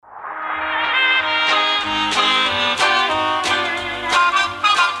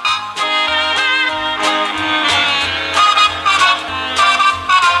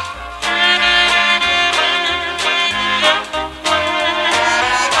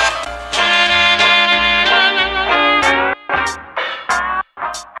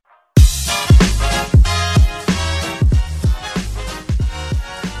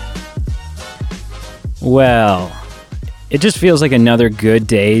Well, it just feels like another good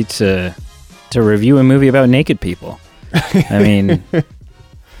day to review a movie about naked people. I mean,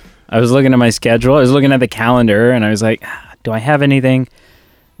 I was looking at my schedule. I was looking at the calendar, and I was like, "Do I have anything?"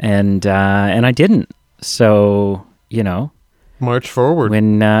 And I didn't. So march forward.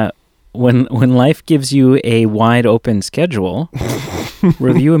 When life gives you a wide open schedule,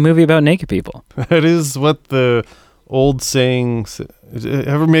 review a movie about naked people. That is what the old saying.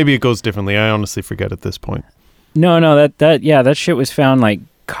 Maybe it goes differently. I honestly forget at this point. No, that shit was found like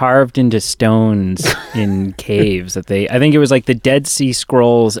carved into stones in caves I think it was like the Dead Sea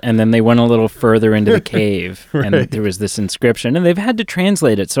Scrolls, and then they went a little further into the cave right. And there was this inscription, and they've had to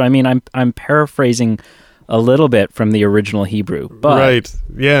translate it. So I mean, I'm paraphrasing a little bit from the original Hebrew, but right,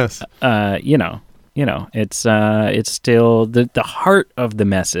 yes, it's still the heart of the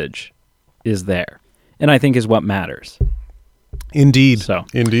message is there, and I think is what matters. Indeed. So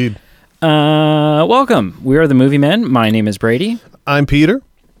indeed. Welcome. We are the Movie Men. My name is Brady. I'm Peter.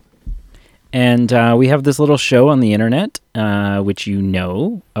 And we have this little show on the internet, which you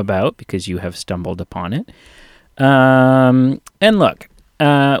know about because you have stumbled upon it. And look,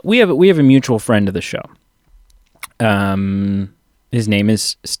 we have a mutual friend of the show. His name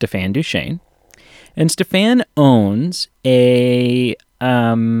is Stefan Duchesne, and Stefan owns a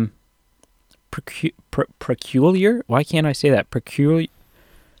peculiar. Why can't I say that? Peculiar.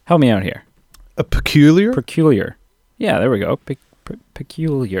 Help me out here. A peculiar? Peculiar. Yeah, there we go.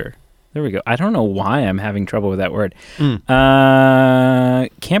 Peculiar. There we go. I don't know why I'm having trouble with that word.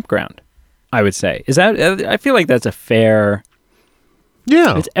 Campground, I would say. Is that? I feel like that's a fair.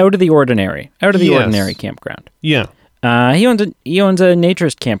 Yeah. It's out of the ordinary. Out of the ordinary campground. Yeah. He owns a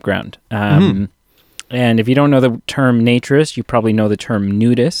naturist campground. And if you don't know the term naturist, you probably know the term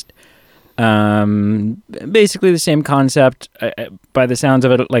nudist. Basically the same concept. By the sounds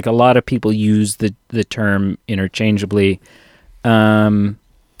of it, like a lot of people use the term interchangeably. But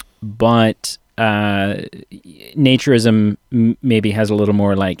naturism maybe has a little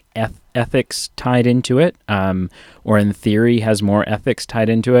more like ethics tied into it, or in theory has more ethics tied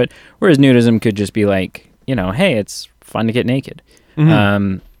into it, whereas nudism could just be like, hey, it's fun to get naked.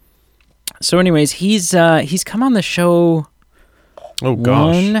 So anyways, he's come on the show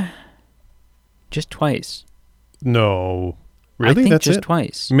just twice. No. Really? I think That's just it?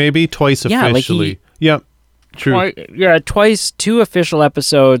 twice. Maybe twice officially. Yeah, true. Twice, 2 official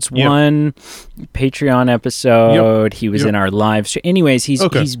episodes, Yep. 1 Patreon episode. Yep. He was in our live show. Anyways, he's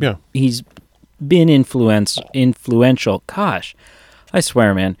been influential. Gosh, I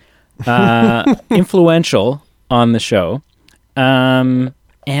swear, man. Influential on the show. And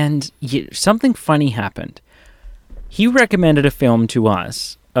something funny happened. He recommended a film to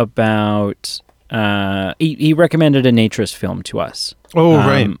us about... he recommended a naturist film to us. Oh,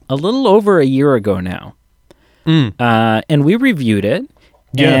 right. A little over a year ago now. And we reviewed it.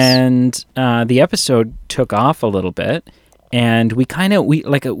 Yes. And the episode took off a little bit. And we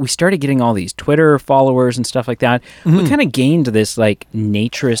started getting all these Twitter followers and stuff like that. We kind of gained this like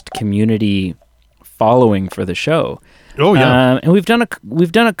naturist community following for the show. Oh yeah. And we've done a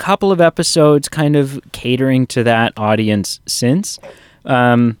couple of episodes kind of catering to that audience since.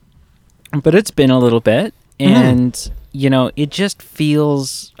 But it's been a little bit, and it just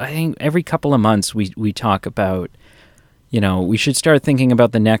feels. I think every couple of months we talk about, we should start thinking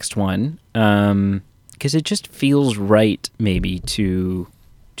about the next one, because it just feels right, maybe to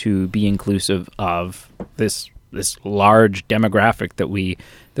be inclusive of this large demographic that we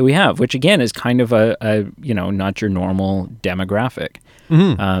have, which again is kind of a not your normal demographic.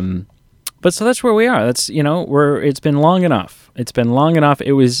 But so that's where we are. That's it's been long enough.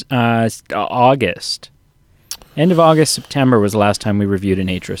 It was August. End of August, September was the last time we reviewed a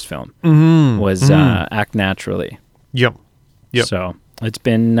naturist film. Was Act Naturally. Yep. So it's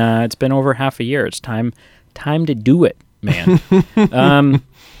been over half a year. It's time to do it, man.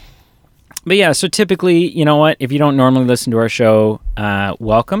 But yeah, so typically, you know what? If you don't normally listen to our show,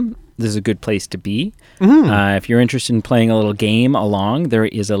 welcome. This is a good place to be. If you're interested in playing a little game along, there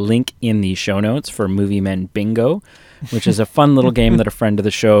is a link in the show notes for Movie Men Bingo, which is a fun little game that a friend of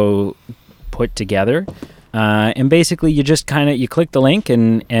the show put together. And basically, you just you click the link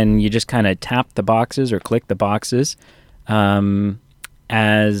and you just kind of tap the boxes or click the boxes, as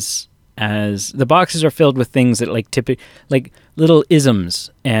the boxes are filled with things that like little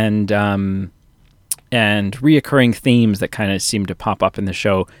isms and reoccurring themes that kind of seem to pop up in the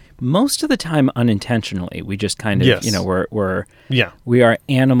show. Most of the time unintentionally. We just kind of, we are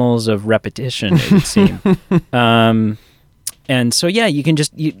animals of repetition, it would seem. And so, yeah, you can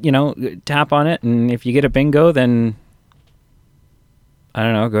just, tap on it, and if you get a bingo, then I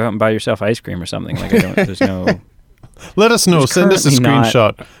don't know, go out and buy yourself ice cream or something. Like, there's no... Let us know. Send us a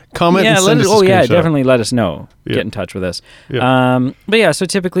screenshot. Comment and send us a screenshot. Yeah, definitely let us know. Yeah. Get in touch with us. Yeah. But yeah, so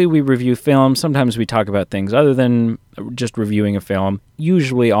typically we review films. Sometimes we talk about things other than just reviewing a film.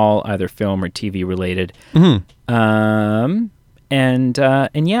 Usually all either film or TV related. Mm-hmm.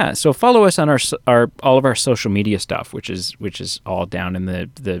 And yeah, so follow us on our all of our social media stuff, which is all down in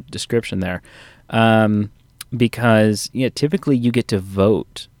the description there. Because typically you get to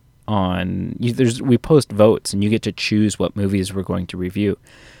vote on we post votes and you get to choose what movies we're going to review.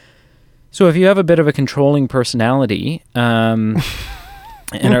 So if you have a bit of a controlling personality and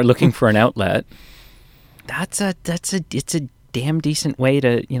are looking for an outlet, it's a damn decent way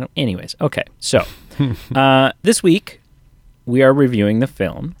to, anyways. Okay. So this week we are reviewing the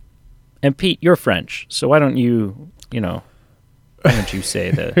film, and Pete, you're French, so why don't you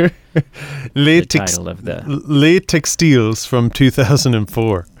say the title of the Les Textiles from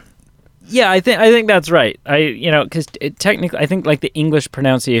 2004. Yeah, I think that's right. Because technically, I think like the English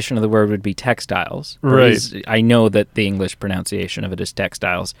pronunciation of the word would be textiles. Right. I know that the English pronunciation of it is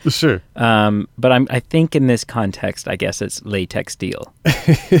textiles. Sure. But I think in this context, I guess it's les textiles.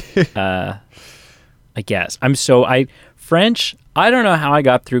 I guess. French, I don't know how I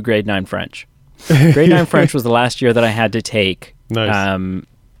got through grade 9 French. Grade 9 French was the last year that I had to take. Nice.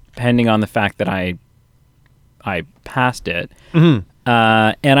 Depending on the fact that I passed it. Mm-hmm.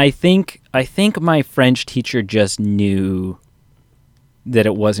 And I think my French teacher just knew that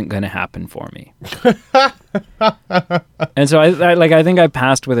it wasn't going to happen for me. And so I think I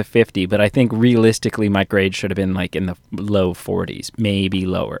passed with a 50, but I think realistically my grade should have been like in the low 40s, maybe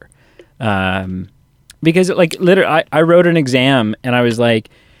lower. Because like literally I wrote an exam and I was like,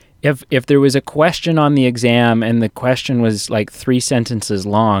 if there was a question on the exam and the question was like 3 sentences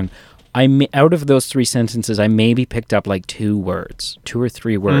long, out of those 3 sentences, I maybe picked up like 2 or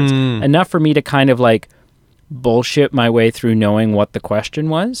 3 words. Enough for me to kind of like bullshit my way through knowing what the question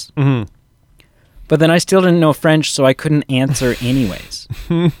was. Mm-hmm. But then I still didn't know French, so I couldn't answer anyways.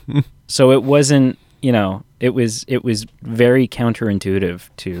 So it wasn't, it was very counterintuitive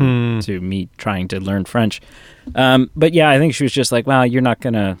to me trying to learn French. But yeah, I think she was just like, "Well, you're not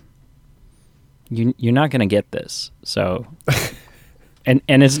gonna get this." So. And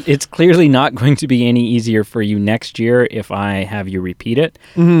it's clearly not going to be any easier for you next year if I have you repeat it.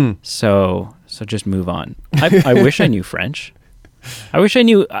 Mm-hmm. So just move on. I wish I knew French. I wish I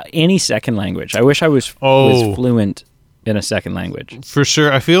knew any second language. I wish I was fluent in a second language. For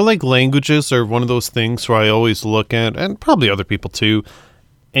sure. I feel like languages are one of those things where I always look at, and probably other people too,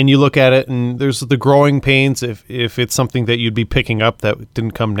 and you look at it and there's the growing pains if it's something that you'd be picking up that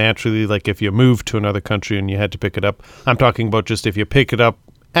didn't come naturally, like if you moved to another country and you had to pick it up. I'm talking about just if you pick it up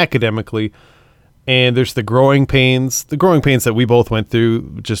academically. And there's the growing pains that we both went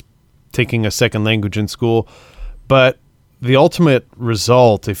through just taking a second language in school. But the ultimate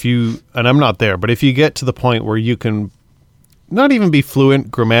result, and I'm not there, but if you get to the point where you can not even be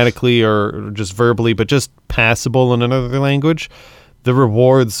fluent grammatically or just verbally, but just passable in another language, the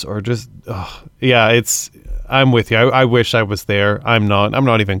rewards are just, I'm with you. I wish I was there. I'm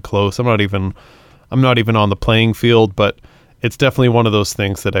not even close. I'm not even on the playing field, but it's definitely one of those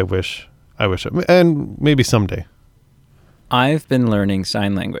things that I wish, and maybe someday. I've been learning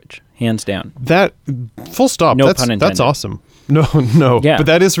sign language, hands down. That, full stop. No pun intended. That's awesome. No. Yeah. But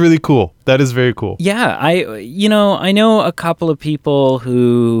that is really cool. That is very cool. Yeah. I know a couple of people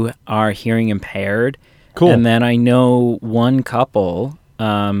who are hearing impaired. Cool. And then I know one couple,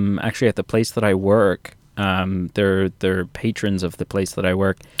 actually at the place that I work. They're patrons of the place that I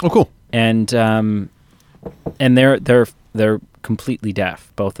work. Oh, cool. And they're completely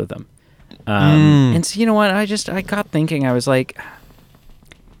deaf, both of them. And so you know what? I got thinking. I was like,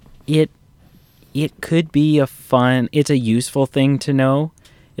 it could be it's a useful thing to know.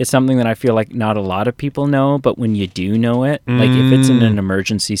 It's something that I feel like not a lot of people know, but when you do know it, like if it's in an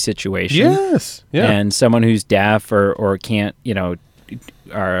emergency situation, yes, yeah, and someone who's deaf or can't,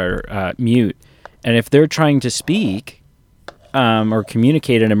 are mute, and if they're trying to speak or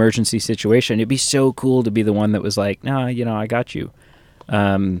communicate an emergency situation, it'd be so cool to be the one that was like, no, I got you.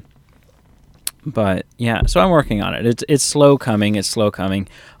 But yeah, so I'm working on it. It's slow coming.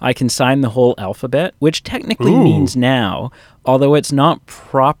 I can sign the whole alphabet, which technically means now, although it's not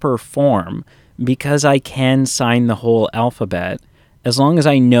proper form, because I can sign the whole alphabet, as long as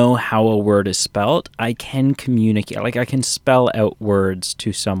I know how a word is spelled, I can communicate. Like I can spell out words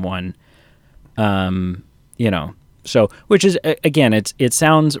to someone, So, which is, again, it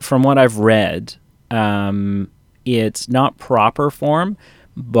sounds, from what I've read, it's not proper form,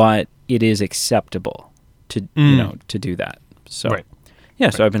 but it is acceptable to to do that. So, right. Yeah,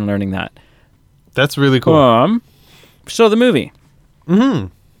 so I've been learning that. That's really cool. So the movie. Mm-hmm.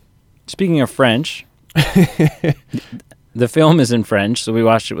 Speaking of French, the film is in French, so we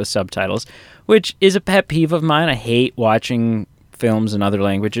watched it with subtitles, which is a pet peeve of mine. I hate watching films in other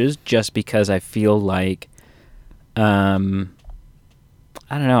languages just because I feel like, I don't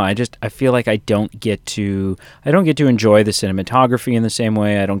know. I feel like I don't get to enjoy the cinematography in the same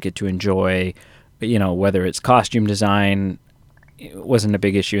way. I don't get to enjoy, whether it's costume design. It wasn't a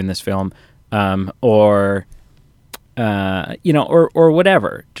big issue in this film, or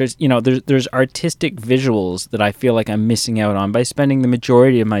whatever. Just, there's artistic visuals that I feel like I'm missing out on by spending the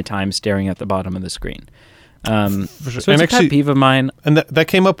majority of my time staring at the bottom of the screen. So it's a pet peeve of mine. And that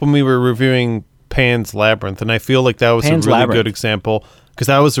came up when we were reviewing Pan's Labyrinth, and I feel like that was a really good example because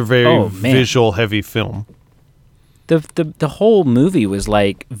that was a very visual-heavy film. The whole movie was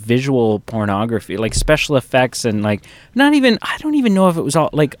like visual pornography, like special effects, and like I don't even know if it was all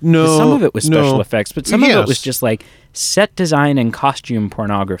like some of it was special effects, but some of it was just like set design and costume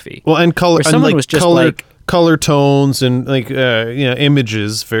pornography. Well, and color, and like was just color tones and like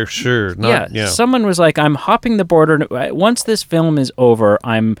images for sure. Someone was like, I'm hopping the border. Once this film is over,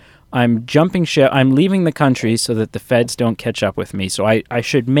 I'm jumping ship. I'm leaving the country so that the feds don't catch up with me. So I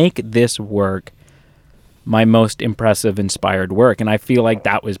should make this work my most impressive, inspired work. And I feel like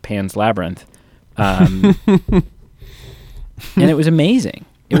that was Pan's Labyrinth. And it was amazing.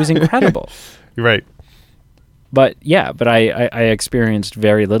 It was incredible. You're right. But I experienced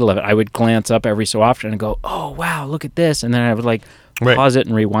very little of it. I would glance up every so often and go, oh, wow, look at this. And then I would like pause it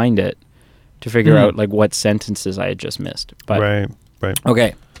and rewind it to figure out like what sentences I had just missed. But, right.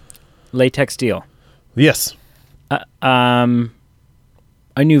 Okay. Latex Steel. Yes. I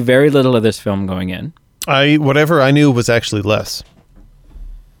knew very little of this film going in. Whatever I knew was actually less.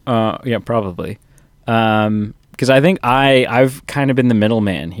 Yeah, probably. Because I think I've kind of been the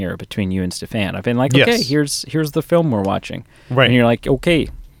middleman here between you and Stefan. I've been like, okay, here's the film we're watching. Right. And you're like, okay,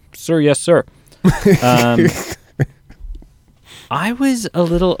 sir, yes, sir. I was a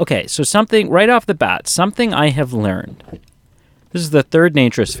little... Okay, so something, right off the bat, something I have learned. This is the third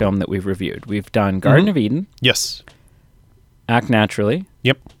Naturist film that we've reviewed. We've done Garden of Eden. Yes. Act Naturally.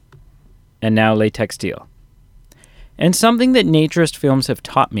 Yep. And now Latex Steel. And something that Naturist films have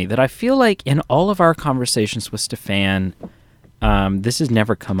taught me that I feel like in all of our conversations with Stefan, this has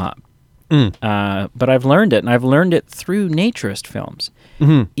never come up. But I've learned it, and I've learned it through Naturist films,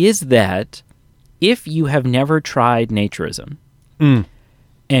 is that if you have never tried Naturism,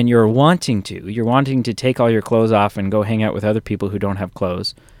 and you're wanting to take all your clothes off and go hang out with other people who don't have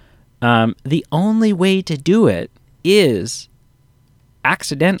clothes, the only way to do it is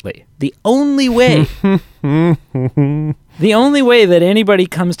accidentally. The only way that anybody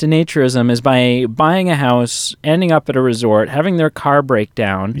comes to Naturism is by buying a house, ending up at a resort, having their car break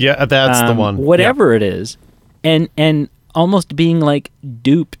down. Yeah, that's the one. Whatever it is, and almost being like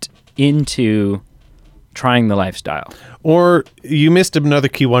duped into trying the lifestyle. Or you missed another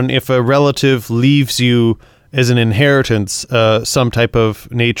key one. If a relative leaves you as an inheritance, some type of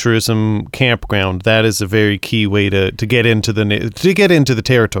naturism campground, that is a very key way to get into the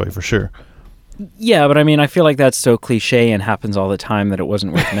territory for sure. Yeah, but I mean, I feel like that's so cliche and happens all the time that it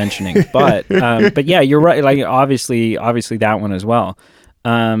wasn't worth mentioning. But yeah, you're right. Like obviously that one as well.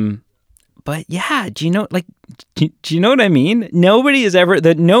 But yeah, do you know what I mean? Nobody has ever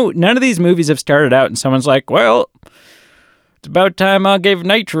none of these movies have started out and someone's like, well, it's about time I gave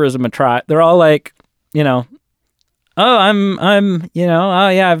naturism a try. They're all like, I've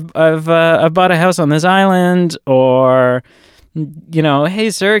bought a house on this island, or, hey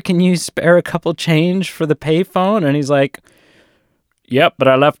sir, can you spare a couple change for the payphone? And he's like, yep, but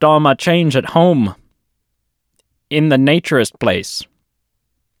I left all my change at home in the naturist place.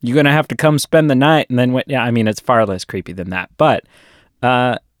 You're going to have to come spend the night. And then, it's far less creepy than that. But,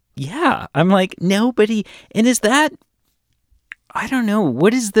 yeah, I'm like, nobody. And is that, I don't know,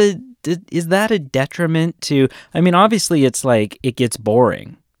 what is is that a detriment to, obviously it's like, it gets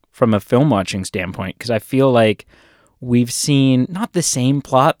boring from a film watching standpoint, because I feel like we've seen not the same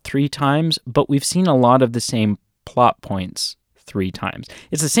plot 3 times, but we've seen a lot of the same plot points 3 times.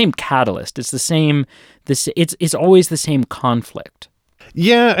 It's the same catalyst. It's the same, it's always the same conflict.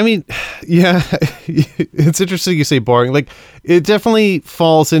 Yeah, it's interesting you say boring. Like, it definitely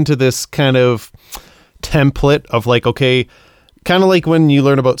falls into this kind of template of like, okay, kind of like when you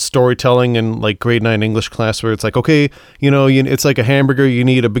learn about storytelling in like grade 9 English class, where it's like, okay, it's like a hamburger. You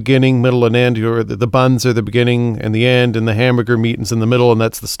need a beginning, middle, and end. The buns are the beginning and the end, and the hamburger meat is in the middle, and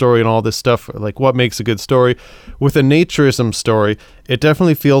that's the story and all this stuff. Like, what makes a good story? With a naturism story, it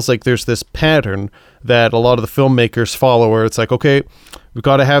definitely feels like there's this pattern that a lot of the filmmakers follow, where it's like, okay, we've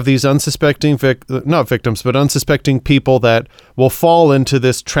got to have these unsuspecting not victims, but unsuspecting people that will fall into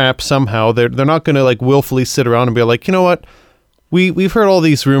this trap somehow. They're not going to like willfully sit around and be like, you know what, we've heard all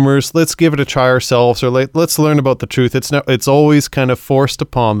these rumors, let's give it a try ourselves, or let's learn about the truth. It's always kind of forced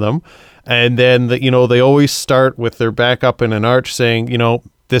upon them, and then they always start with their back up in an arch, saying,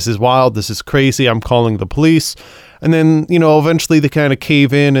 this is wild, this is crazy, I'm calling the police, and then eventually they kind of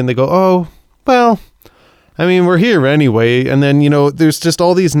cave in and they go, oh well, I mean, we're here anyway. And then, there's just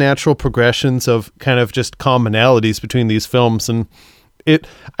all these natural progressions of kind of just commonalities between these films. And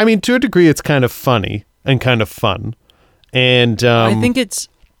to a degree, it's kind of funny and kind of fun. And I think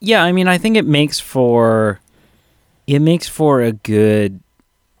I think it makes for a good,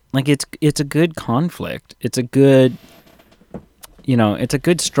 like, it's a good conflict. It's a good, it's a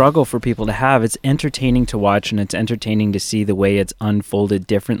good struggle for people to have. It's entertaining to watch, and it's entertaining to see the way it's unfolded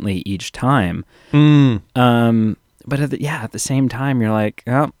differently each time. But at the same time, you're like,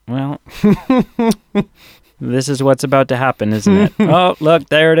 oh, well, this is what's about to happen, isn't it? Oh, look,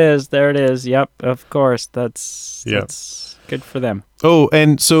 there it is. There it is. Yep, of course. That's good for them. Oh,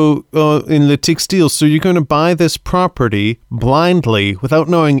 and so in the Textiles, so you're going to buy this property blindly without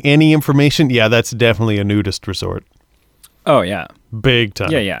knowing any information? Yeah, that's definitely a nudist resort. Oh, yeah. Big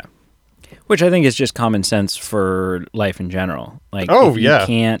time. Yeah. Which I think is just common sense for life in general. Like,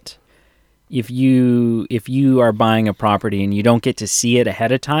 if you are buying a property and you don't get to see it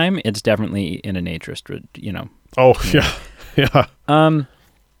ahead of time, it's definitely in a naturist, Oh, yeah.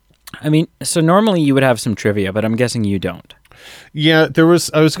 I mean, so normally you would have some trivia, but I'm guessing you don't. Yeah, I was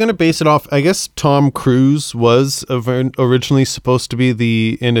going to base it off, I guess Tom Cruise was originally supposed to be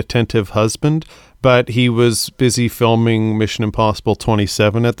the inattentive husband, but he was busy filming Mission Impossible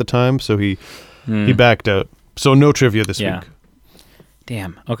 27 at the time, so he backed out. So no trivia this week.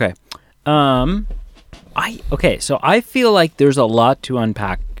 Damn. Okay. So I feel like there's a lot to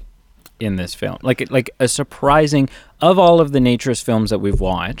unpack in this film. Like a surprising, of all of the naturist films that we've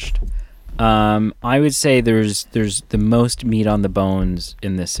watched, I would say there's the most meat on the bones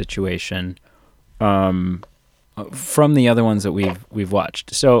in this situation from the other ones that we've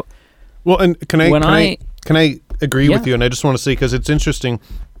watched. So, well, and can I agree with you? And I just want to say, because it's interesting,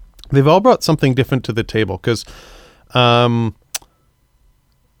 they've all brought something different to the table. Because Garden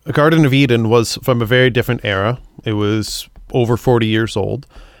of Eden was from a very different era. It was over 40 years old,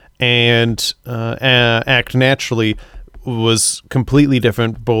 and Act Naturally was completely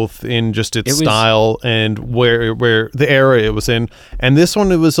different, both in just its style and where the era it was in. And this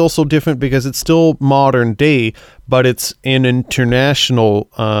one, it was also different because it's still modern day, but it's an international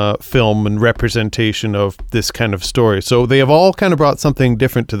film and representation of this kind of story. So they have all kind of brought something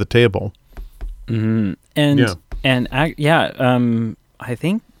different to the table. Mm-hmm.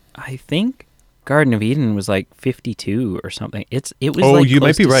 I think Garden of Eden was like 52 or something. It was you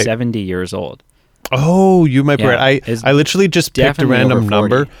might be right. 70 years old. Oh, you might be right. I literally just picked a random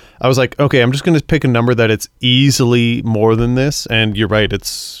number. I was like, okay, I'm just going to pick a number that it's easily more than this. And you're right,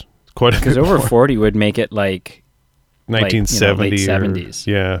 it's quite a bit. Because over 40 would make it like 1970. Late 70s.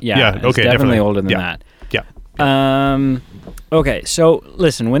 Yeah. It's definitely older than that. Yeah. Okay, so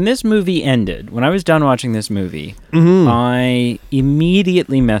listen, when this movie ended, when I was done watching this movie, mm-hmm. I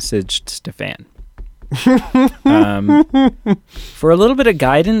immediately messaged Stefan. For a little bit of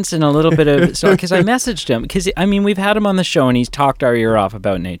guidance and a little bit of because I messaged him because we've had him on the show and he's talked our ear off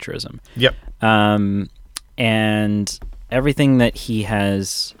about naturism. Yep. And everything that he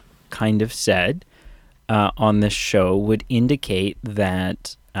has kind of said on this show would indicate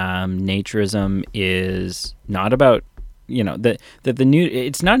that naturism is not about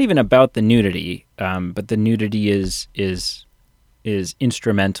it's not even about the nudity, but the nudity is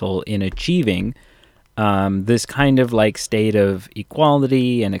instrumental in achieving this kind of like state of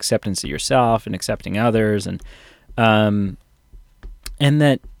equality and acceptance of yourself and accepting others, and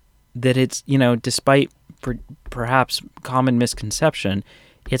that it's despite perhaps common misconception,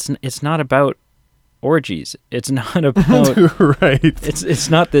 it's not about orgies. It's not about right. It's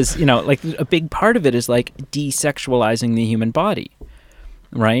not this like a big part of it is like desexualizing the human body.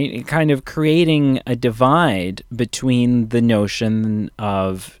 Right? Kind of creating a divide between the notion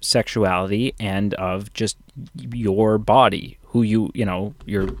of sexuality and of just your body, who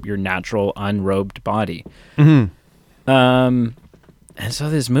your natural unrobed body. Mm-hmm. And so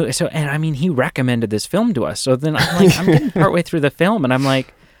this movie, he recommended this film to us. So then I'm getting partway through the film and I'm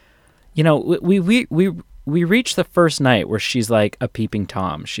like, we reach the first night where she's like a peeping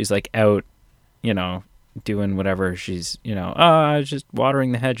Tom. She's like out, doing whatever she's just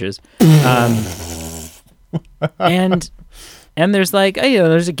watering the hedges, and there's like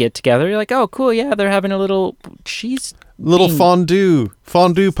there's a get together. You're like, oh cool, yeah, they're having a little. She's little being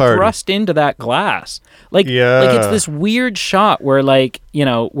fondue party thrust into that glass. Like it's this weird shot where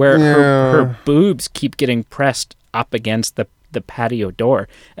where her boobs keep getting pressed up against the patio door,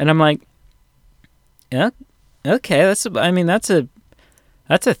 and I'm like, yeah, okay, that's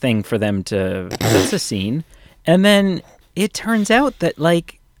a thing for them to. That's a scene, and then it turns out that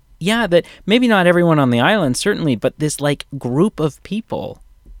that maybe not everyone on the island, certainly, but this group of people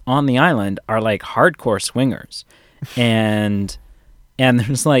on the island are hardcore swingers, and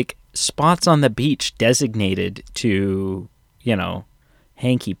there's spots on the beach designated to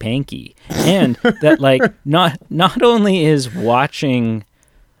hanky panky, and that not only is watching,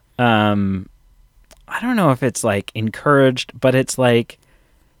 I don't know if it's encouraged, but it's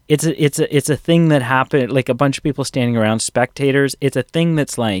it's a thing that happened, a bunch of people standing around, spectators. It's a thing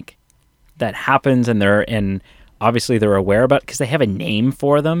that's that happens, and obviously they're aware about it because they have a name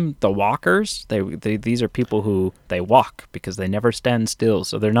for them, the walkers. These are people who they walk because they never stand still.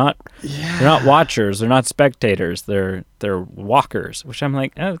 So they're not watchers, they're not spectators, they're walkers. Which I'm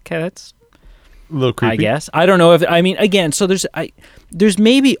like, okay, that's a little creepy. I guess I don't know if again. So there's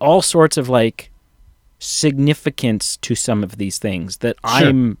maybe all sorts of significance to some of these things that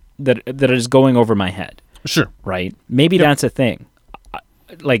Sure. that is going over my head. Sure. Right? Maybe that's a thing.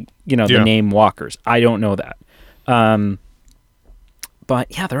 The name walkers. I don't know that. But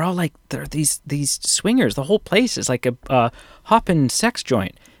yeah, they're all they're these swingers. The whole place is like a hoppin' sex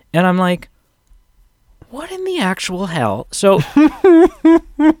joint. And I'm like, what in the actual hell? So,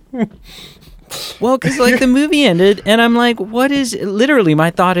 well, because the movie ended, and I'm like, literally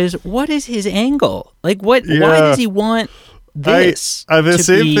my thought is, what is his angle? Why does he want this? The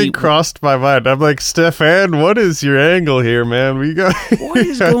same thing crossed my mind. I'm like, Stefan, what is your angle here, man? What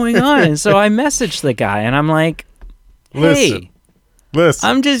is going on? And so I messaged the guy, and I'm like, hey, listen.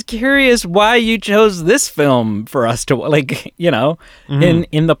 I'm just curious why you chose this film for us to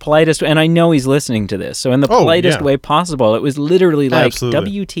in the politest way. And I know he's listening to this, so in the politest way possible. It was literally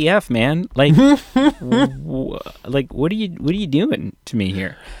Absolutely. WTF, man? What are you doing to me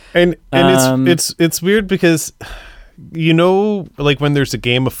here? And it's weird because when there's a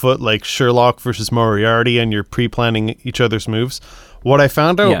game afoot like Sherlock versus Moriarty, and you're pre-planning each other's moves. What I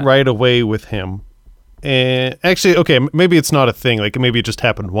found out right away with him. And actually, okay, maybe it's not a thing. Maybe it just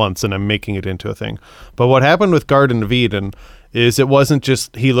happened once and I'm making it into a thing. But what happened with Garden of Eden is it wasn't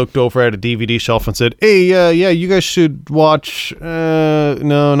just he looked over at a DVD shelf and said, hey, yeah, you guys should watch,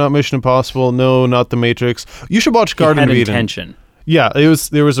 no, not Mission Impossible. No, not The Matrix. You should watch Garden of Eden. Intention. Yeah, there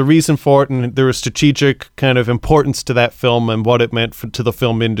was a reason for it, and there was strategic kind of importance to that film and what it meant to the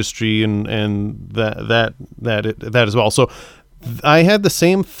film industry and that as well. So I had the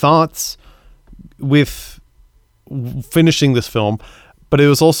same thoughts with finishing this film, but it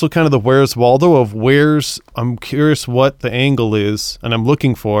was also kind of the Where's Waldo of I'm curious what the angle is, and I'm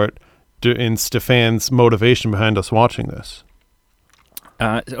looking for it in Stefan's motivation behind us watching this.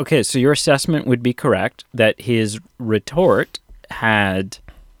 Okay, so your assessment would be correct that his retort had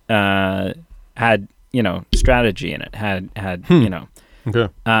strategy in it, had Okay.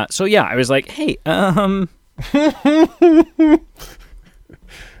 So yeah, I was like, hey,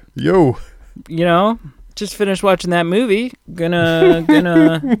 Yo. Just finished watching that movie. Gonna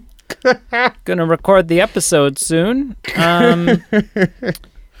record the episode soon.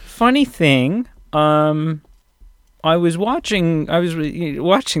 Funny thing, I was watching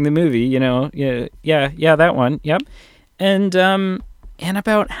the movie, yeah, that one, yep. And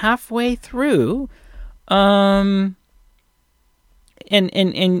about halfway through, and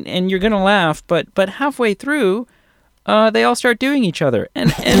you're gonna laugh, but halfway through, they all start doing each other,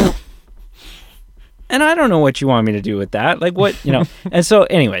 and I don't know what you want me to do with that, And so,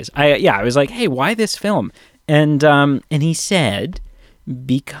 anyways, I was like, hey, why this film? And he said,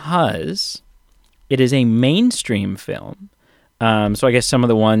 because it is a mainstream film. So I guess some of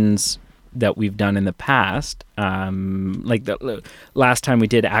the ones that we've done in the past, like the last time we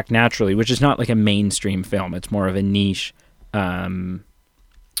did Act Naturally, which is not like a mainstream film. It's more of a niche indie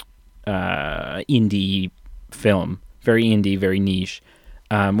film. Very indie, very niche.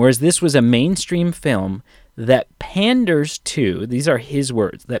 Whereas this was a mainstream film that panders to, these are his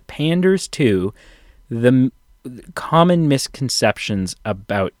words, that panders to the common misconceptions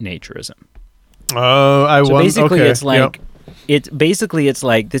about naturism. It's like, it's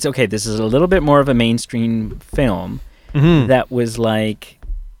like this. Okay, this is a little bit more of a mainstream film that was like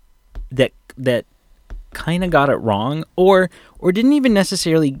that kind of got it wrong, or didn't even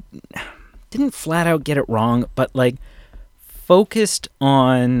necessarily didn't flat out get it wrong, but like focused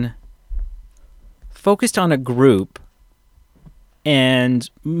on a group and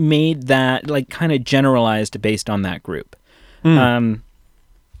made that like kind of generalized based on that group.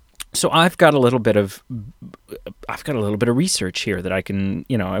 So I've got a little bit of research here that I can,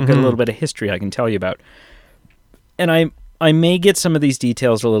 I've got a little bit of history I can tell you about. And I may get some of these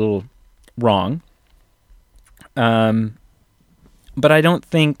details a little wrong. But I don't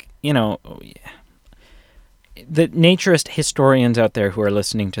think, the naturist historians out there who are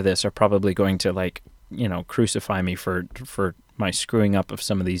listening to this are probably going to crucify me for my screwing up of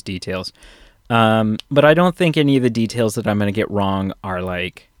some of these details. But I don't think any of the details that I'm going to get wrong are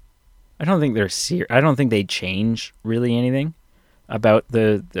I don't think I don't think they change really anything about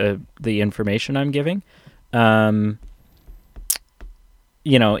the information I'm giving. It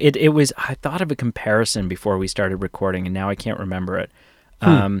was, I thought of a comparison before we started recording and now I can't remember it.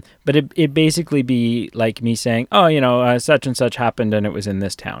 But it basically be like me saying, such and such happened and it was in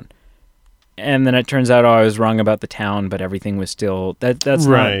this town. And then it turns out, I was wrong about the town, but everything was still, that's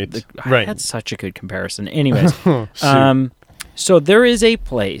right. I had such a good comparison. Anyways, so there is a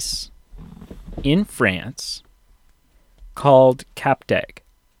place in France called Cap d'Agde.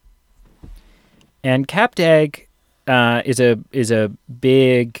 And Cap d'Agde is a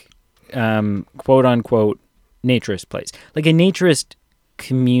big quote unquote naturist place, like a naturist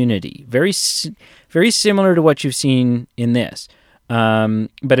community, very similar to what you've seen in this,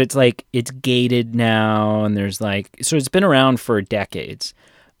 but it's gated now, and there's so it's been around for decades,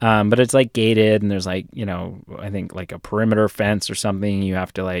 but it's gated, and there's I think a perimeter fence or something. You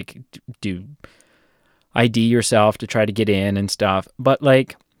have to do ID yourself to try to get in and stuff, but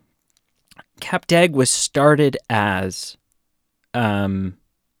Cap d'Agde was started as, it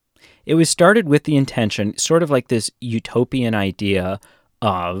was started with the intention, sort of like this utopian idea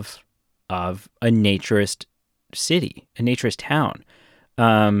of a naturist city, a naturist town.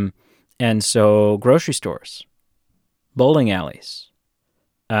 And so grocery stores, bowling alleys,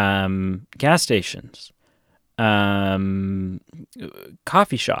 gas stations,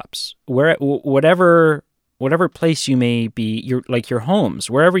 coffee shops, whatever place you may be, your homes,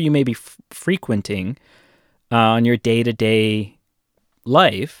 wherever you may be frequenting on your day-to-day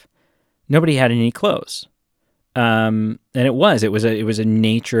life, nobody had any clothes. And it was a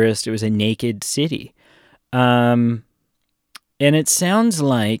naturist, it was a naked city. And it sounds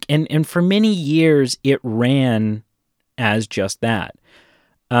like, and for many years it ran as just that.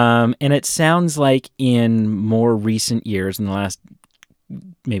 And it sounds like in more recent years, in the last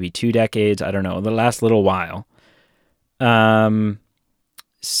maybe 2 decades, I don't know, the last little while,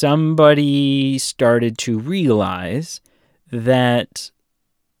 somebody started to realize that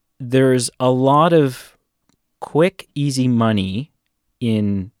there's a lot of quick, easy money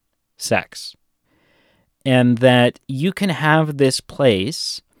in sex, and that you can have this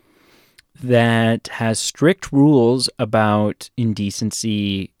place that has strict rules about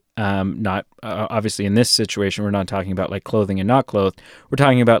indecency. Not obviously in this situation, we're not talking about clothing and not clothed. We're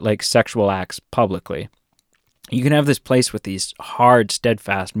talking about sexual acts publicly. You can have this place with these hard,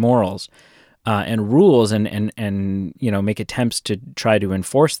 steadfast morals and rules, and make attempts to try to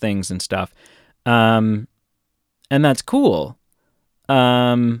enforce things and stuff. And that's cool.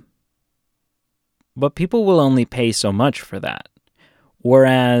 But people will only pay so much for that.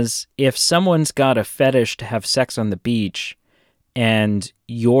 Whereas if someone's got a fetish to have sex on the beach, and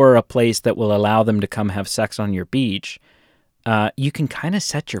you're a place that will allow them to come have sex on your beach, you can kind of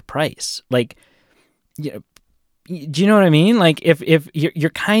set your price. Do you know what I mean? If you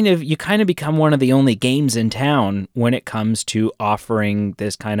kind of become one of the only games in town when it comes to offering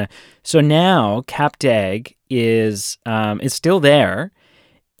this kind of. So now Cap d'Agde is still there,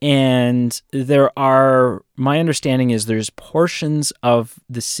 and my understanding is there's portions of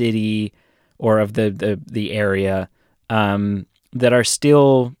the city or of the area that are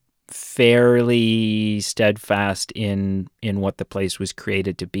still fairly steadfast in what the place was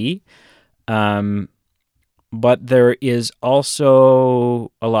created to be. But there is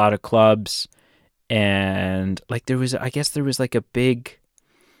also a lot of clubs, and there was a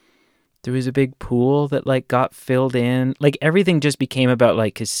big pool that got filled in. Everything just became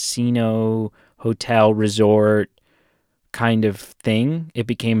about casino, hotel, resort kind of thing. It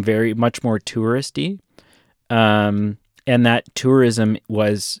became very much more touristy. And that tourism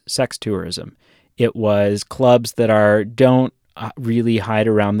was sex tourism. It was clubs that don't really hide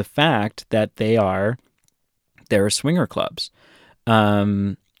around the fact that they're swinger clubs.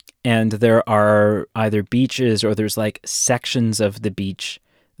 And there are either beaches or there's sections of the beach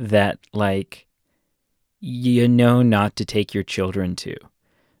that not to take your children to,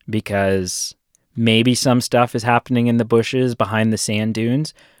 because maybe some stuff is happening in the bushes behind the sand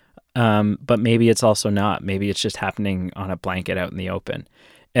dunes. but maybe it's also not. Maybe it's just happening on a blanket out in the open.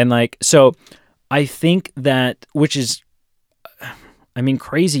 And like, so I think that, which is, I mean,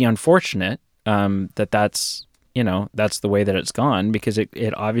 crazy unfortunate, that's, you know, that's the way that it's gone, because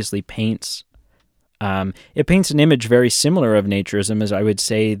it obviously paints, it paints an image very similar of naturism as I would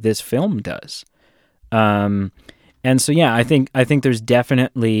say this film does. And so, yeah, I think there's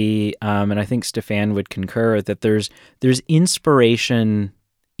definitely, and I think Stefan would concur, that there's inspiration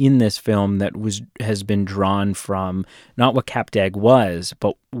in this film that has been drawn from not what Kapdag was,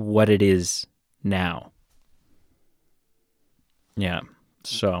 but what it is now. Yeah.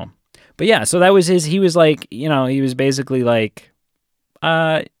 So, but yeah, so that was he was like, you know, he was basically like,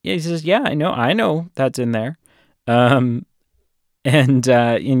 he says, yeah, I know that's in there. And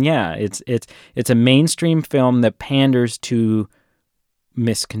yeah, it's a mainstream film that panders to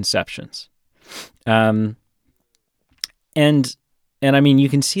misconceptions. And I mean, you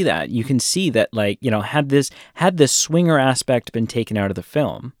can see that, like, you know, had this swinger aspect been taken out of the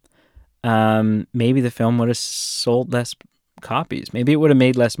film, maybe the film would have sold less copies. Maybe it would have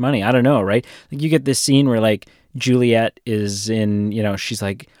made less money. I don't know, right? Like, you get this scene where, like, Juliet is in, you know, she's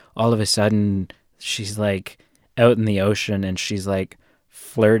like, all of a sudden she's like out in the ocean and she's like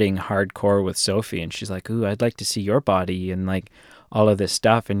flirting hardcore with Sophie, and she's like, ooh, I'd like to see your body, and like all of this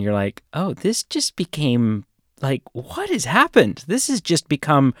stuff. And you're like, oh, this just became like, what has happened? This has just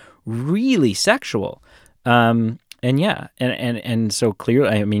become really sexual. And yeah, and so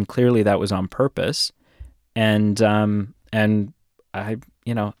clearly that was on purpose. And I,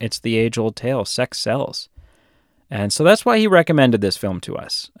 you know, it's the age old tale, sex sells. And so that's why he recommended this film to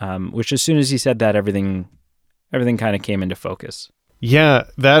us, which as soon as he said that, everything kind of came into focus. Yeah,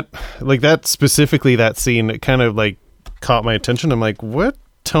 that specifically, that scene, it kind of like caught my attention. I'm like, what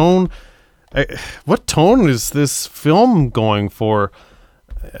tone is this film going for?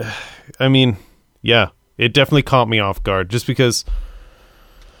 I mean, yeah, it definitely caught me off guard, just because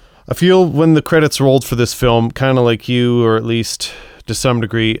I feel when the credits rolled for this film, kind of like you, or at least to some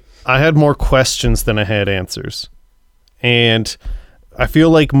degree, I had more questions than I had answers. And I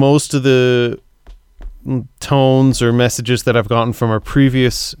feel like most of the tones or messages that I've gotten from our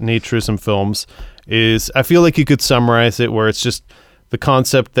previous naturism films is, I feel like you could summarize it where it's just the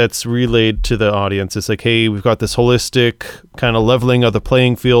concept that's relayed to the audience. It's like, hey, we've got this holistic kind of leveling of the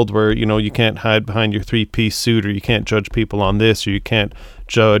playing field where, you know, you can't hide behind your 3-piece suit, or you can't judge people on this, or you can't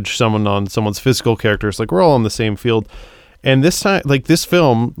judge someone on someone's physical characters. Like, we're all on the same field. And this time, like, this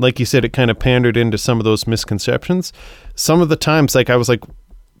film, like you said, it kind of pandered into some of those misconceptions. Some of the times, like, I was like,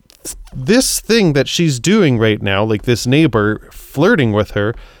 this thing that she's doing right now, like this neighbor flirting with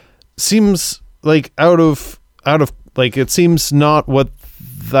her, seems like out of like, it seems not what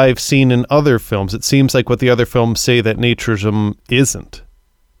I've seen in other films. It seems like what the other films say that naturism isn't.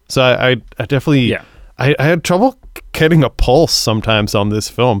 So I definitely, yeah. I had trouble getting a pulse sometimes on this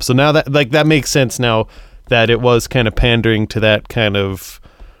film. So now that makes sense now, that it was kind of pandering to that kind of,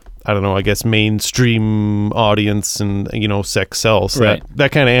 I don't know, I guess mainstream audience, and, you know, sex sells. Right.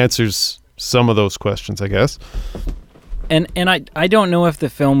 That kind of answers some of those questions, I guess. And I don't know if the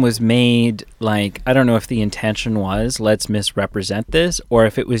film was made, like, I don't know if the intention was, let's misrepresent this, or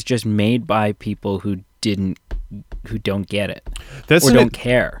if it was just made by people who don't get it, don't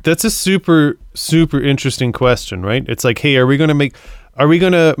care. That's a super, super interesting question, right? It's like, hey, are we going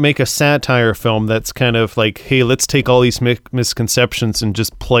to make a satire film that's kind of like, hey, let's take all these misconceptions and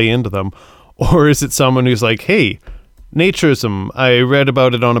just play into them? Or is it someone who's like, hey, naturism, I read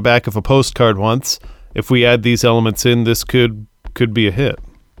about it on the back of a postcard once. If we add these elements in, this could be a hit.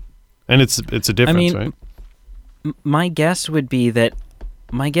 And it's a difference, right? My guess would be that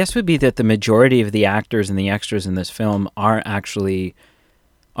the majority of the actors and the extras in this film are actually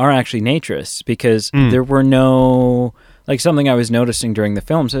naturists, because there were no, like, something I was noticing during the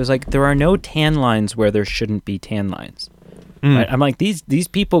film. So it was like, there are no tan lines where there shouldn't be tan lines. Right? I'm like, these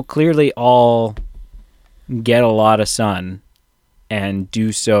people clearly all get a lot of sun and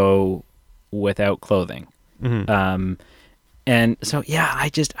do so without clothing. And so, yeah,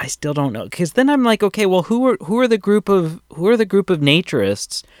 I still don't know, because then I'm like, okay, well, who are the group of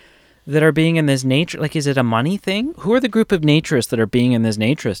naturists that are being in this nature, like, is it a money thing? Who are the group of naturists that are being in this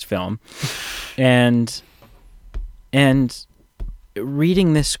naturist film? And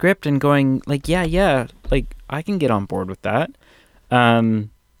reading this script and going like, yeah, like, I can get on board with that.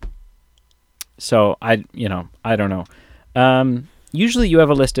 So I don't know. Usually you have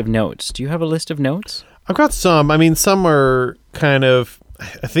a list of notes. Do you have a list of notes? I've got some. I mean, some are kind of,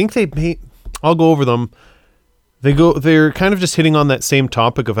 I think I'll go over them. They're kind of just hitting on that same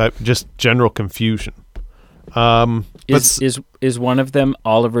topic of just general confusion. Is one of them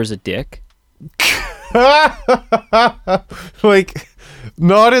Oliver's a dick? Like,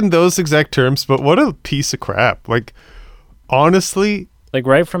 not in those exact terms, but what a piece of crap. Like, honestly, like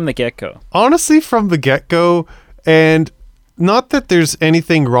right from the get-go. And not that there's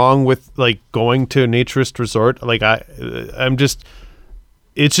anything wrong with like going to a naturist resort. Like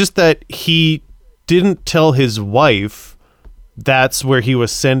it's just that he didn't tell his wife that's where he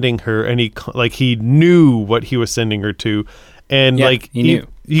was sending her, and he knew what he was sending her to, and he knew.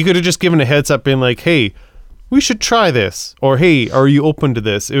 He could have just given a heads up, being like, "Hey, we should try this," or "Hey, are you open to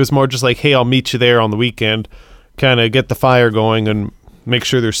this?" It was more just like, "Hey, I'll meet you there on the weekend," kind of get the fire going and make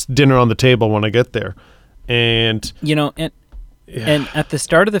sure there's dinner on the table when I get there. And and at the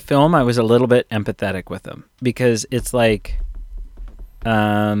start of the film, I was a little bit empathetic with him, because it's like,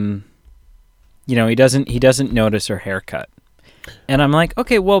 he doesn't notice her haircut, and I'm like,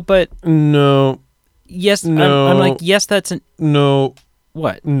 okay, well, but no, yes, no, I'm like, yes, that's no,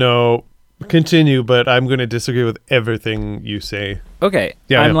 what, no, continue, but I'm going to disagree with everything you say. Okay,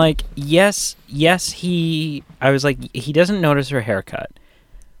 yeah, I'm like, yes, I was like, he doesn't notice her haircut,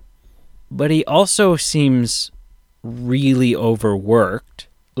 but he also seems really overworked.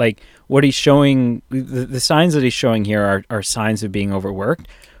 Like, what he's showing, the signs that he's showing here are signs of being overworked,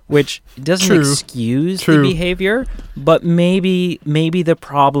 which doesn't excuse the behavior, but maybe the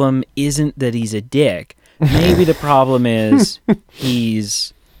problem isn't that he's a dick. Maybe the problem is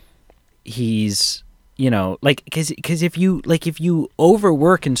he's like, because if you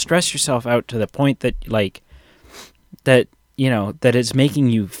overwork and stress yourself out to the point that that it's making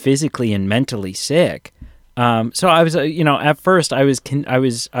you physically and mentally sick. So I was, at first I was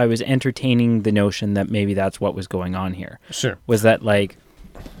entertaining the notion that maybe that's what was going on here. Sure. Was that like,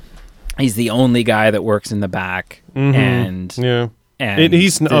 he's the only guy that works in the back, and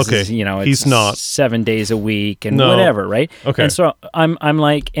he's he's not 7 days a week and whatever, right? Okay. And so I'm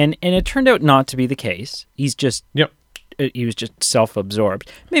like, and it turned out not to be the case. He's just he was just self-absorbed.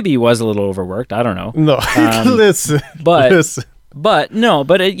 Maybe he was a little overworked. I don't know. No, listen.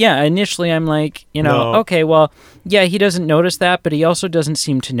 Initially I'm like, okay, well, yeah, he doesn't notice that, but he also doesn't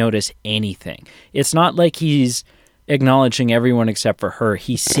seem to notice anything. It's not like he's acknowledging everyone except for her.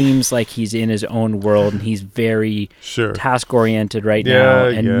 He seems like he's in his own world, and he's very task-oriented right now.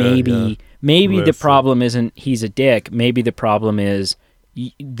 And maybe the problem isn't he's a dick. Maybe the problem is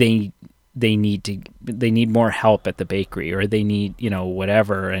they need more help at the bakery, or they need,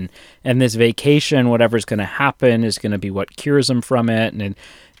 whatever. And this vacation, whatever's going to happen is going to be what cures them from it.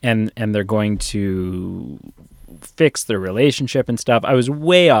 And they're going to fix their relationship and stuff. I was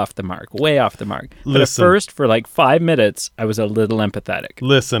way off the mark. But at first, for like 5 minutes, I was a little empathetic.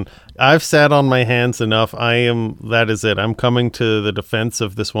 Listen, I've sat on my hands enough. That is it. I'm coming to the defense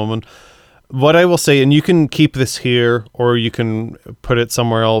of this woman. What I will say, and you can keep this here, or you can put it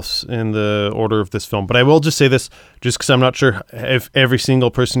somewhere else in the order of this film, but I will just say this, just because I'm not sure if every single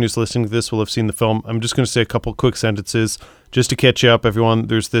person who's listening to this will have seen the film. I'm just going to say a couple quick sentences just to catch you up, everyone.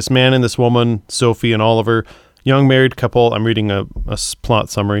 There's this man and this woman, Sophie and Oliver, young married couple. I'm reading a plot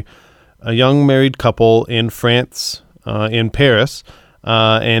summary. A young married couple in France, in Paris,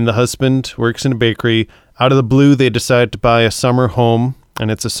 and the husband works in a bakery. Out of the blue, they decide to buy a summer home, and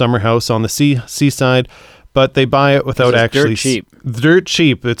it's a summer house on the seaside, but they buy it without actually... Dirt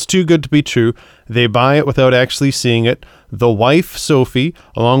cheap. It's too good to be true. They buy it without actually seeing it. The wife, Sophie,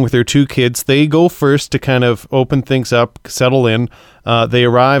 along with her 2 kids, they go first to kind of open things up, settle in. They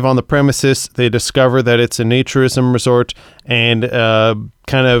arrive on the premises. They discover that it's a naturism resort, and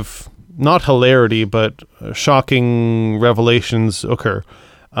kind of, not hilarity, but shocking revelations occur.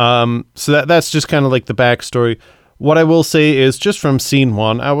 So that's just kind of like the backstory. What I will say is, just from scene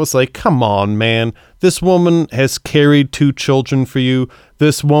 1, I was like, come on, man. This woman has carried 2 children for you.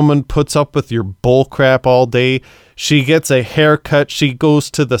 This woman puts up with your bull crap all day. She gets a haircut. She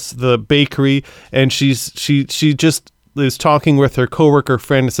goes to the bakery, and she just is talking with her coworker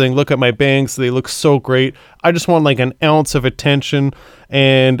friend, saying, look at my bangs. They look so great. I just want like an ounce of attention.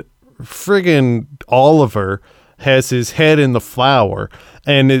 And friggin' Oliver has his head in the flour,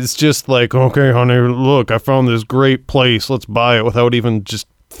 and it's just like, okay, honey, look, I found this great place. Let's buy it, without even just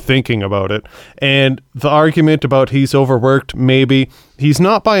thinking about it. And the argument about he's overworked, maybe. He's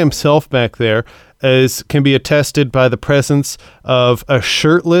not by himself back there, as can be attested by the presence of a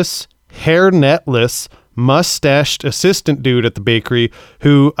shirtless, hair-netless, mustached assistant dude at the bakery,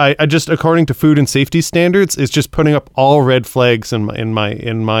 who I just, according to food and safety standards, is just putting up all red flags in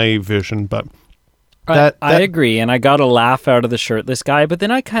my vision. But I agree, and I got a laugh out of the shirtless guy, but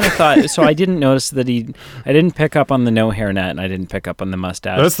then I kind of thought, so I didn't notice that I didn't pick up on the no hairnet, and I didn't pick up on the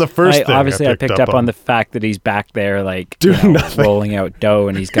mustache. That's the first thing obviously I picked up on the fact that he's back there, like, rolling out dough,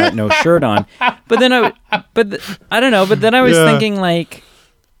 and he's got no shirt on. But then I don't know, but then I was thinking, like,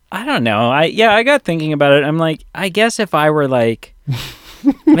 I don't know. I got thinking about it. I'm like, I guess if I were like,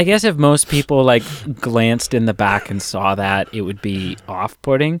 I guess if most people like glanced in the back and saw that, it would be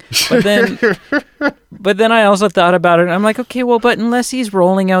off-putting. But then I also thought about it. And I'm like, okay, well, but unless he's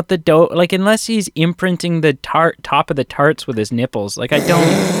rolling out the dough, like unless he's imprinting the top of the tarts with his nipples, like I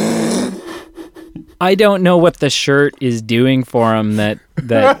don't know what the shirt is doing for him that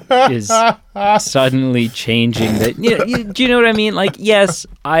is suddenly changing. That do you know what I mean? Like, yes,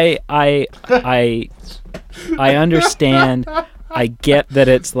 I understand. I get that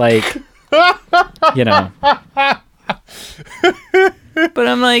it's like, you know, but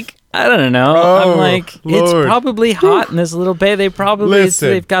I'm like, I don't know. I'm like, Lord. It's probably hot in this little bay. They've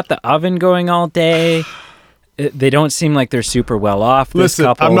got the oven going all day. They don't seem like they're super well off. This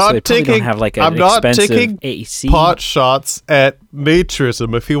couple, I'm not so they taking. Don't have like I'm not taking AC. pot shots at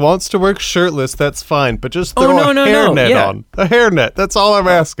naturism. If he wants to work shirtless, that's fine. But just throw a hairnet on. A hairnet. That's all I'm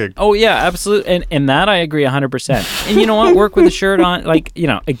asking. Oh yeah, absolutely. And that I agree 100%. And you know what? Work with a shirt on. Like, you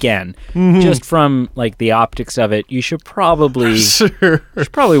know, again, just from like the optics of it, you should probably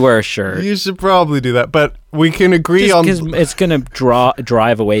wear a shirt. You should probably do that. But we can agree on because it's gonna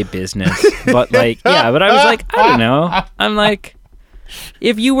drive away business. But like, yeah. But I was like, I don't know. I'm like,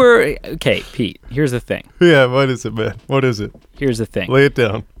 if you were okay, Pete. Here's the thing. Yeah, what is it, man? What is it? Here's the thing. Lay it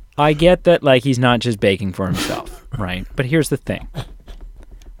down. I get that, like, he's not just baking for himself, right? But here's the thing.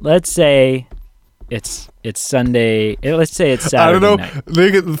 Let's say it's Sunday. Let's say it's Saturday night.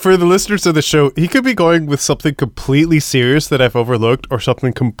 For the listeners of the show, he could be going with something completely serious that I've overlooked or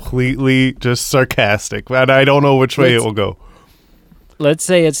something completely just sarcastic. And I don't know which way it will go. Let's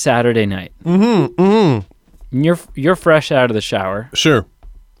say it's Saturday night. You're fresh out of the shower. Sure.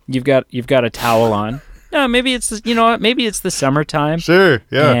 You've got a towel on. No, maybe it's you know what? Maybe it's the summertime. Sure.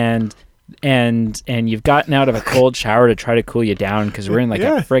 Yeah. And you've gotten out of a cold shower to try to cool you down because we're in like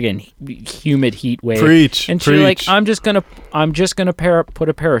a friggin' humid heat wave. Preach. And you're like, I'm just gonna put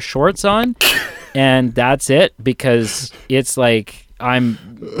a pair of shorts on, and that's it because it's like I'm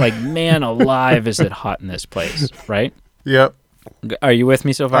like, man alive, is it hot in this place, right? Yep. Are you with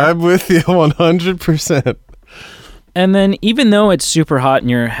me so far? I'm with you 100%. And then even though it's super hot in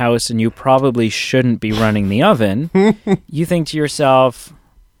your house and you probably shouldn't be running the oven, you think to yourself,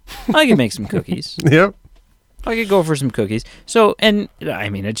 I can make some cookies. Yep. I could go for some cookies. So, and I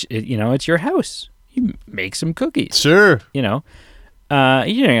mean, it's your house. You make some cookies. Sure. You know,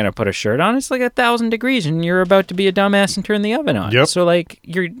 you're not going to put a shirt on. It's like 1,000 degrees and you're about to be a dumbass and turn the oven on. Yep. So like,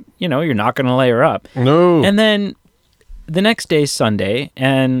 you're not going to layer up. No. And then the next day's Sunday,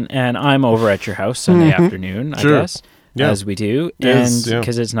 and I'm over at your house Sunday afternoon, I guess, as we do, and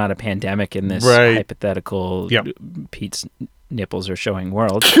because it's not a pandemic in this hypothetical Pete's nipples are showing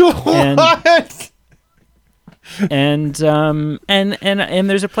world. And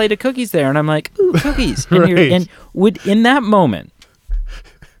there's a plate of cookies there, and I'm like, ooh, cookies. And would in that moment,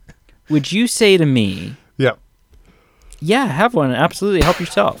 would you say to me, yeah, have one, absolutely, help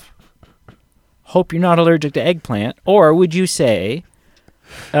yourself. Hope you're not allergic to eggplant. Or would you say,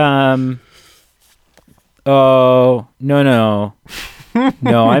 oh, no,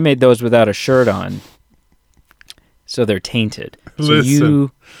 I made those without a shirt on, so they're tainted.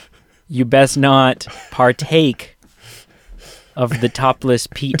 So you best not partake of the topless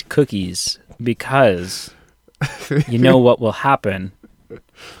Pete cookies because you know what will happen.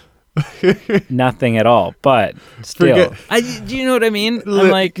 Nothing at all, but still. Do you know what I mean? I'm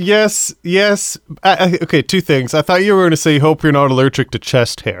like, yes. Okay, two things. I thought you were going to say, hope you're not allergic to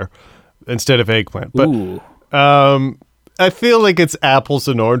chest hair instead of eggplant. But I feel like it's apples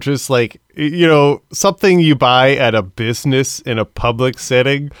and oranges. Like, you know, something you buy at a business in a public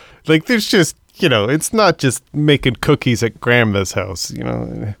setting. Like, there's just, you know, it's not just making cookies at grandma's house, you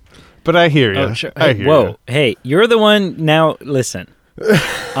know. But I hear you. Oh, sure. Hey, you're the one. Now, listen.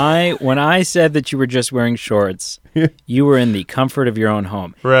 When I said that you were just wearing shorts, you were in the comfort of your own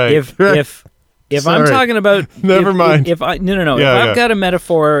home. Right. If I'm talking about never mind. If I've got a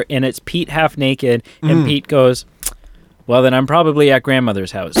metaphor and it's Pete half naked and Pete goes, well, then I'm probably at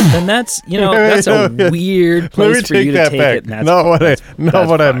grandmother's house. Then that's that's a weird place for you to take it. And that's not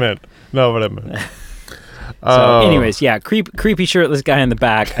what I meant. So, anyways, creepy shirtless guy in the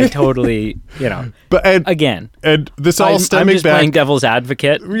back. I totally, But again, and this all I'm just back, playing devil's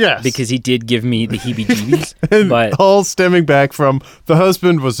advocate, yes, because he did give me the heebie-jeebies. But all stemming back from the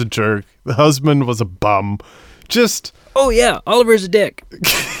husband was a jerk. The husband was a bum. Just Oh yeah, Oliver's a dick.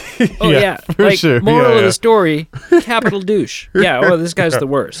 Oh yeah, for like sure. moral Yeah, of yeah. the story: capital douche. Yeah, oh, this guy's the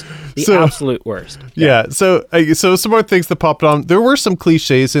worst, the So- absolute worst. Yeah. So some more things that popped on. There were some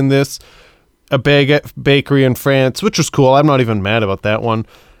cliches in this. A baguette bakery in France, which was cool. I'm not even mad about that one.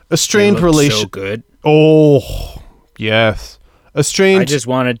 A strained They looked relation. so good. Oh, yes. A strange. I just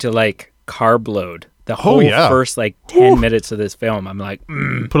wanted to like carb load the whole yeah. first like 10 minutes of this film. I'm like,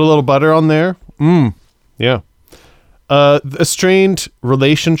 Put a little butter on there. Yeah. A strained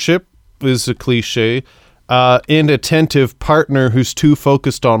relationship is a cliche. Inattentive partner who's too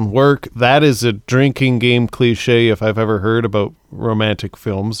focused on work. That is a drinking game cliche if I've ever heard about romantic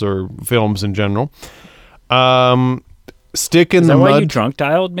films or films in general. Stick in is the that why you mud. drunk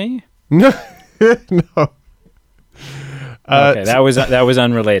dialed me? No. Okay, that was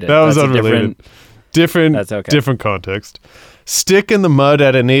unrelated. That was That's a unrelated. Different, That's okay. different context. Stick in the mud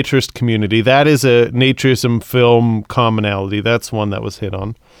at a naturist community. That is a naturism film commonality. That's one that was hit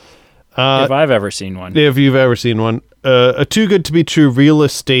on. if I've ever seen one. If you've ever seen one. A too good to be true real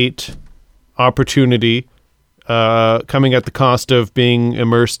estate opportunity coming at the cost of being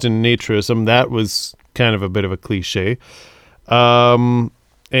immersed in naturism. That was kind of a bit of a cliche.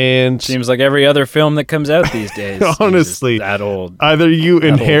 And Seems like every other film that comes out these days. Honestly, is that old. either you old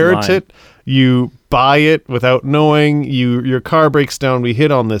inherit line. it, you buy it without knowing, your car breaks down. We hit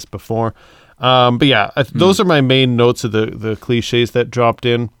on this before. But yeah, those are my main notes of the cliches that dropped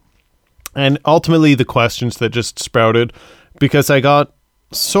in. And ultimately the questions that just sprouted, because I got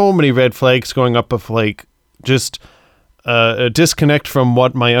so many red flags going up of like just a disconnect from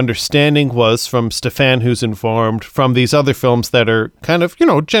what my understanding was from Stefan, who's informed, from these other films that are kind of,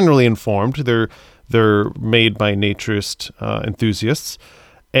 generally informed. They're made by naturist enthusiasts.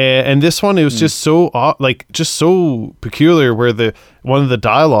 And this one, it was just so just so peculiar, where one of the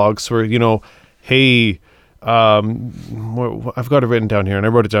dialogues were, hey, I've got it written down here, and I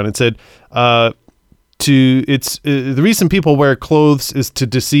wrote it down. It said, the reason people wear clothes is to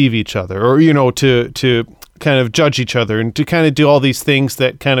deceive each other, or to kind of judge each other, and to kind of do all these things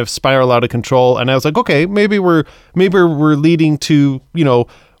that kind of spiral out of control. And I was like, okay, maybe we're leading to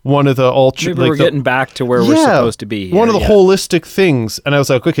one of the ultra. Maybe we're getting back to where we're supposed to be. One of the holistic things. And I was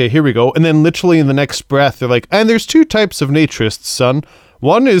like, okay, here we go. And then literally in the next breath, they're like, and there's two types of naturists, son.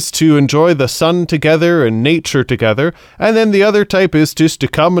 One is to enjoy the sun together and nature together, and then the other type is just to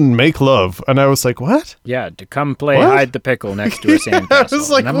come and make love. And I was like, what? Yeah, to come play What? hide the pickle next to a sandcastle. I was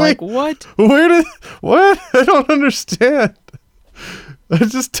like, and I'm wait. like, what? What? I don't understand. I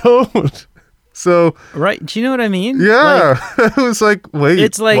just don't. So, Right? Do you know what I mean? yeah. I was like, wait,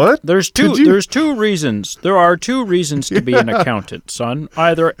 It's like what? there's Did you- there's two reasons. There are two reasons to be an accountant, son.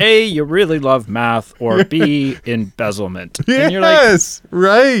 Either A, you really love math, or B, embezzlement. And you're like, Yes,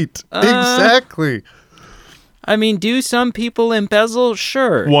 right. Exactly. I mean, do some people embezzle?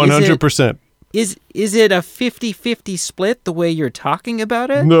 Sure. 100%. Is it a 50-50 split the way you're talking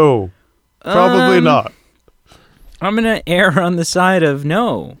about it? No, probably not. I'm going to err on the side of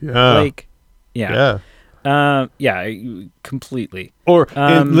no. Yeah. Like, yeah. Yeah. Completely. Or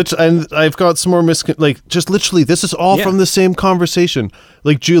and I've got some more just literally this is all from the same conversation.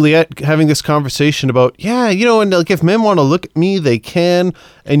 Like Juliet having this conversation about and like if men want to look at me, they can,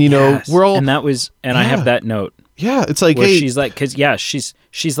 and Yes. we're all And that was, and I have that note. Yeah, it's like Where hey, she's like, because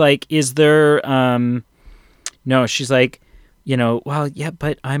she's like, is there? No, she's like, well, yeah,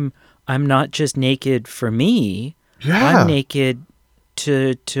 but I'm not just naked for me. Yeah. I'm naked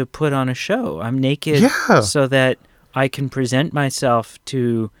to put on a show. I'm naked so that I can present myself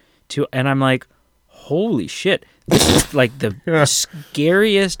to, and I'm like, holy shit, this is like the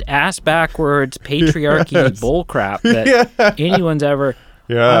scariest ass backwards patriarchy bullcrap that anyone's ever.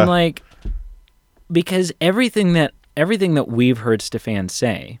 Yeah. I'm like, because everything that we've heard Stefan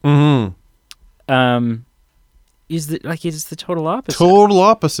say, is the total opposite. total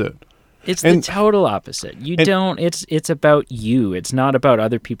opposite. It's the total opposite. It's about you. It's not about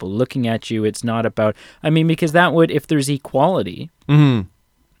other people looking at you. It's not about, because that would, if there's equality, right?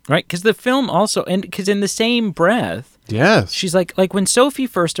 Because the film also, and because in the same breath, Yes. she's like when Sophie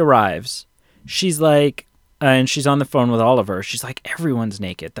first arrives, she's like, and she's on the phone with Oliver. She's like, everyone's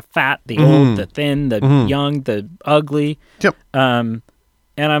naked. The fat, the old, the thin, the young, the ugly. Yep. And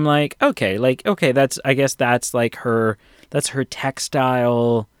I'm like, okay, that's, I guess that's like her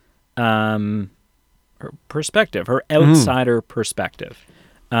textile, her perspective, her outsider perspective.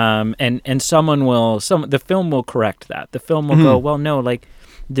 And the film will correct that. The film will go, well, no, like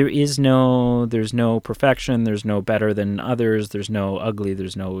there's no perfection. There's no better than others. There's no ugly.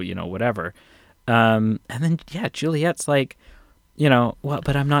 There's no, whatever. And then, Juliet's like, well,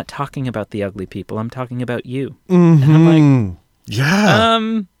 but I'm not talking about the ugly people. I'm talking about you. Mm-hmm. And I'm like,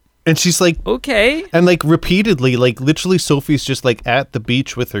 yeah. And she's like, okay. And like repeatedly, like literally Sophie's just like at the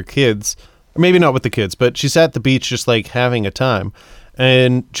beach with her kids. Or maybe not with the kids, but she's at the beach just like having a time.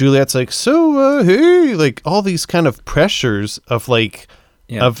 And Juliet's like, so, hey, like all these kind of pressures of like,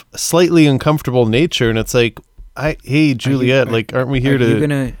 of slightly uncomfortable nature. And it's like, hey, Juliet, aren't we here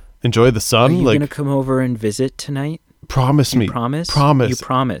to enjoy the sun? Are you like, going to come over and visit tonight? Promise me. Promise? Promise. You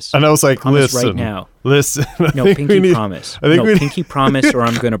promise. And I was like, promise listen. right now. Listen. No, pinky promise. Pinky promise or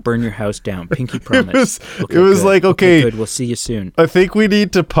I'm going to burn your house down. Pinky promise. It was like, okay. Good. We'll see you soon. I think we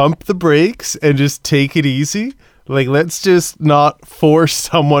need to pump the brakes and just take it easy. Like, let's just not force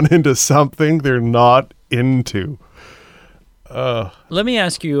someone into something they're not into. Let me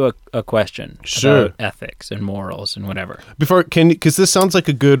ask you a question about ethics and morals and whatever. Because this sounds like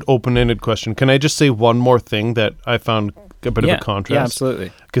a good open-ended question. Can I just say one more thing that I found a bit of a contrast? Yeah,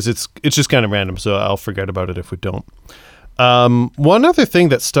 absolutely. Because it's just kind of random, so I'll forget about it if we don't. One other thing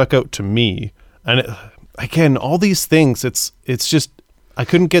that stuck out to me, and again, all these things, it's just, I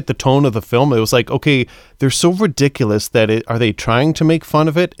couldn't get the tone of the film. It was like, okay, they're so ridiculous that are they trying to make fun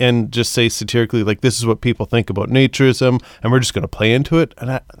of it and just say satirically, like, this is what people think about naturism, and we're just going to play into it?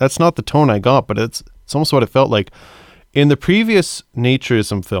 And that's not the tone I got, but it's almost what it felt like. In the previous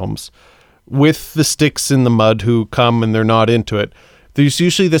naturism films, with the sticks in the mud who come and they're not into it, there's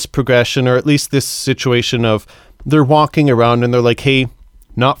usually this progression, or at least this situation of they're walking around and they're like, hey,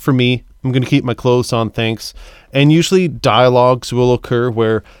 not for me. I'm going to keep my clothes on, thanks. And usually dialogues will occur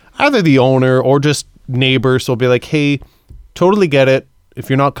where either the owner or just neighbors will be like, hey, totally get it.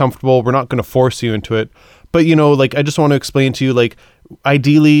 If you're not comfortable, we're not going to force you into it. But, like, I just want to explain to you, like,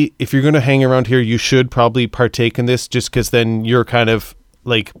 ideally, if you're going to hang around here, you should probably partake in this just because then you're kind of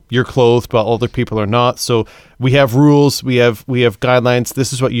like, you're clothed while other people are not. So we have rules, we have guidelines.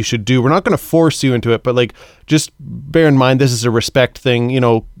 This is what you should do. We're not going to force you into it, but like, just bear in mind, this is a respect thing,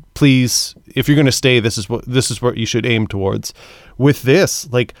 please, if you're going to stay, this is what you should aim towards. With this,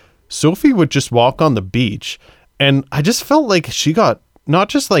 like, Sophie would just walk on the beach, and I just felt like she got not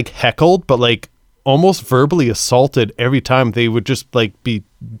just like heckled, but like almost verbally assaulted every time. They would just like be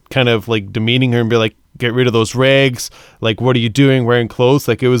kind of like demeaning her and be like, get rid of those rags, like, what are you doing wearing clothes?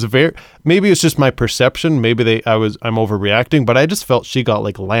 Like, it was maybe it's just my perception, maybe I'm overreacting, but I just felt she got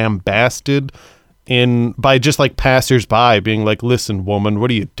like lambasted by just like passers-by being like, listen, woman, what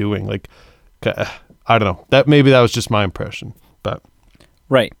are you doing? Like, I don't know, that was just my impression, but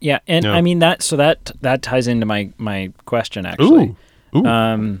right. Yeah. And I mean that ties into my question, actually.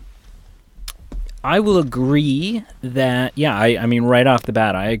 Ooh. I will agree that, I mean, right off the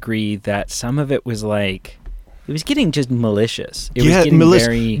bat, I agree that some of it was like, it was getting just malicious. It was getting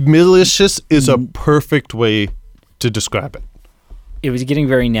very malicious is a perfect way to describe it. It was getting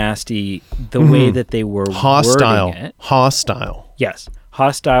very nasty, the way that they were wording it. Hostile. Yes.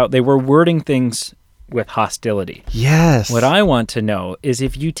 Hostile. They were wording things with hostility. Yes. What I want to know is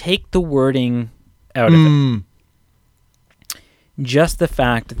if you take the wording out of it, just the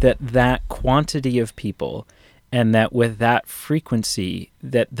fact that quantity of people and that with that frequency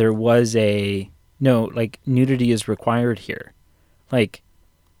that there was nudity is required here. Like,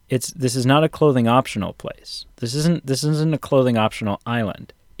 this is not a clothing optional place. This isn't a clothing optional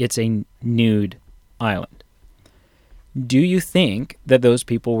island. It's a nude island. Do you think that those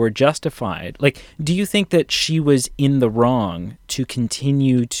people were justified? Like, do you think that she was in the wrong to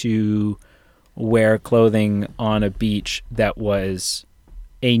continue to wear clothing on a beach that was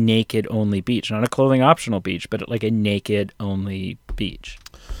a naked only beach, not a clothing optional beach, but like a naked only beach?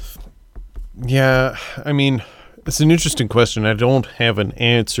 Yeah, I mean, it's an interesting question. I don't have an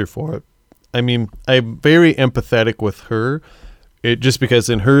answer for it. I mean, I'm very empathetic with her, just because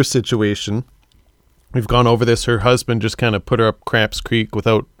in her situation, we've gone over this, her husband just kind of put her up Craps Creek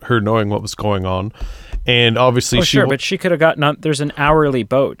without her knowing what was going on. And obviously but she could have gotten there's an hourly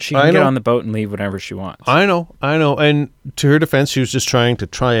boat. She can get on the boat and leave whenever she wants. I know. And to her defense, she was just trying to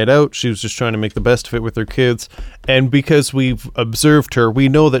try it out. She was just trying to make the best of it with her kids. And because we've observed her, we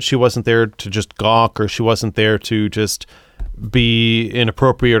know that she wasn't there to just gawk, or she wasn't there to just be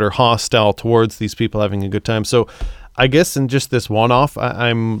inappropriate or hostile towards these people having a good time. So I guess in just this one-off,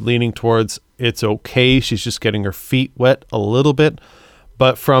 I'm leaning towards it's okay. She's just getting her feet wet a little bit.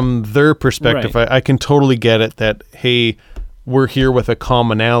 But from their perspective, right, I can totally get it that, hey, we're here with a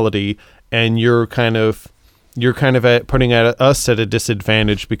commonality, and you're kind of putting us at a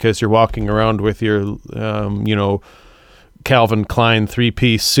disadvantage because you're walking around with your, Calvin Klein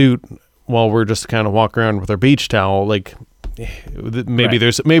 3-piece suit while we're just kind of walking around with our beach towel. Like, maybe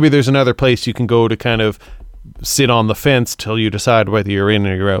there's another place you can go to kind of sit on the fence till you decide whether you're in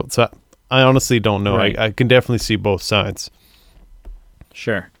or you're out. So I honestly don't know. Right. I can definitely see both sides.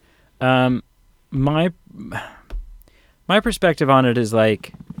 Sure. My perspective on it is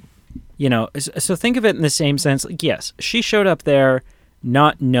like, so think of it in the same sense. Like, yes, she showed up there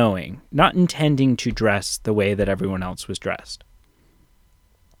not knowing, not intending to dress the way that everyone else was dressed.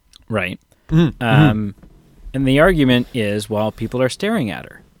 Right. And the argument is, well, people are staring at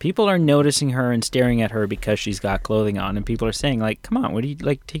her. People are noticing her and staring at her because she's got clothing on, and people are saying, like, come on, what do you,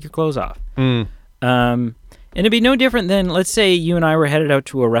 like, take your clothes off? And it'd be no different than, let's say you and I were headed out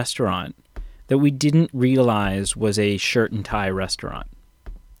to a restaurant that we didn't realize was a shirt and tie restaurant,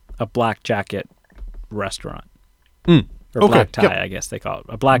 a black jacket restaurant. Or black tie, I guess they call it.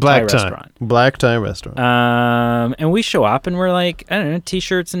 A black tie restaurant. Black tie restaurant. And we show up and we're like, I don't know,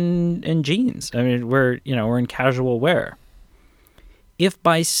 t-shirts and jeans. I mean, we're in casual wear. If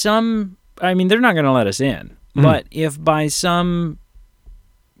by some, I mean, they're not going to let us in, but if by some,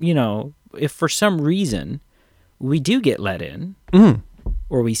 if for some reason we do get let in,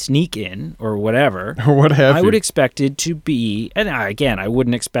 or we sneak in, or whatever, or what have I would expect it to be, and again, I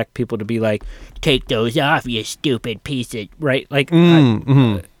wouldn't expect people to be like, take those off, you stupid piece of, right? Like,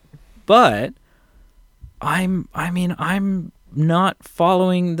 but I'm not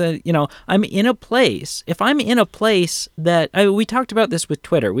following the, I'm in a place, if I'm in a place that, we talked about this with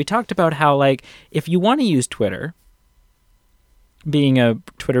Twitter. We talked about how, like, if you want to use Twitter being a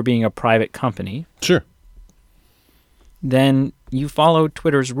private company. Sure. Then you follow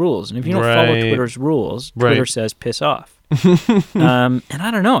Twitter's rules. And if you don't follow Twitter's rules, Twitter says piss off. And I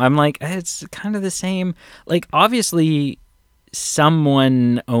don't know. I'm like, it's kind of the same. Like, obviously,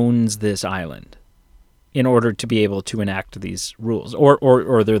 someone owns this island in order to be able to enact these rules.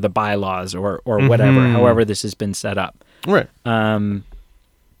 Or they're the bylaws or whatever, however this has been set up. Right.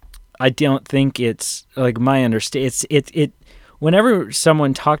 I don't think it's, like, my understanding. It whenever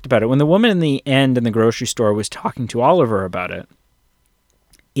someone talked about it, when the woman in the end in the grocery store was talking to Oliver about it,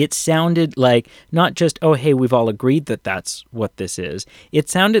 it sounded like not just, oh, hey, we've all agreed that that's what this is. It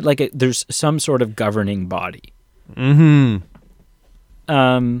sounded like there's some sort of governing body. And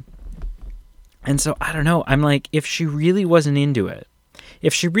so, I don't know. I'm like, if she really wasn't into it,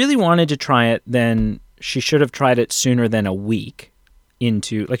 if she really wanted to try it, then she should have tried it sooner than a week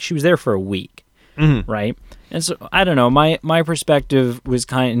into, like, she was there for a week, right? And so, I don't know, my perspective was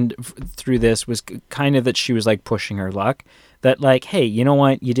through this was kind of that she was, like, pushing her luck. That, like, hey, you know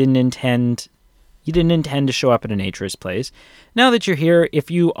what? You didn't intend to show up at a naturist place. Now that you're here, if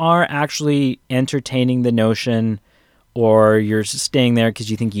you are actually entertaining the notion or you're staying there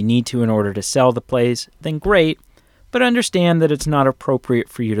because you think you need to in order to sell the place, then great. But understand that it's not appropriate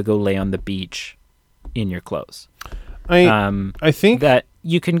for you to go lay on the beach in your clothes. I think that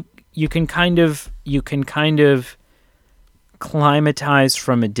you can kind of climatize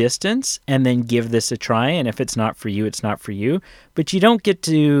from a distance and then give this a try, and if it's not for you, it's not for you. But you don't get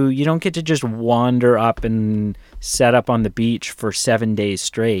to just wander up and set up on the beach for 7 days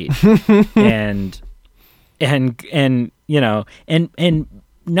straight and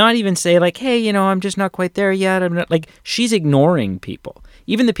not even say, like, hey, I'm just not quite there yet. I'm not, like, she's ignoring people,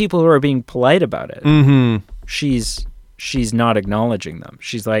 even the people who are being polite about it. She's not acknowledging them.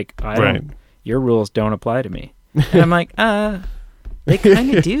 She's like, your rules don't apply to me. And I'm like, they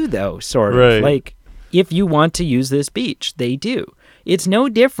kind of do, though, sort of. Right. Like, if you want to use this beach, they do. It's no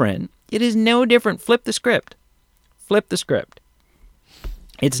different. It is no different. Flip the script.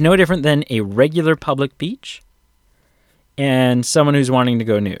 It's no different than a regular public beach and someone who's wanting to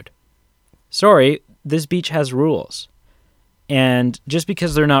go nude. Sorry, this beach has rules. And just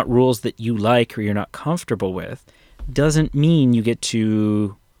because they're not rules that you like or you're not comfortable with doesn't mean you get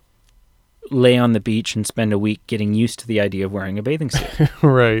to lay on the beach and spend a week getting used to the idea of wearing a bathing suit.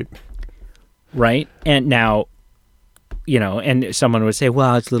 Right? And now, and someone would say,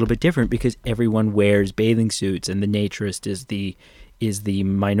 well, it's a little bit different because everyone wears bathing suits and the naturist is the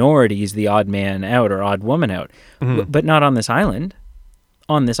minority, is the odd man out or odd woman out. But not on this island.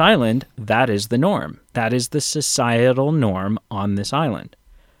 On this island, that is the norm. That is the societal norm on this island.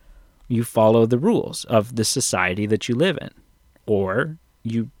 You follow the rules of the society that you live in, or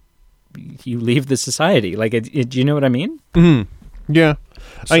you leave the society. Like, do you know what I mean? Yeah.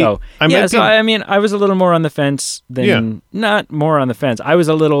 So, I mean, I was a little more on the fence than, not more on the fence. I was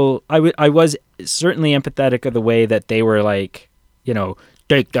I was certainly empathetic of the way that they were like,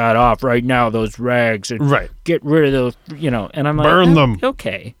 take that off right now, those rags, and get rid of those, and I'm like, burn them.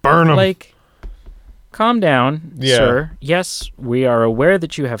 Okay. Burn them. Like, calm down, sir. Yes, we are aware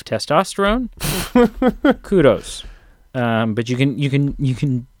that you have testosterone. Kudos. But you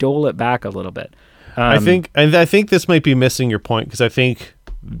can dole it back a little bit. I think this might be missing your point, because I think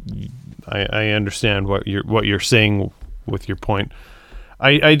I understand what you're saying with your point.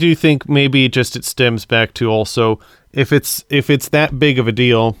 I do think maybe just it stems back to also if it's that big of a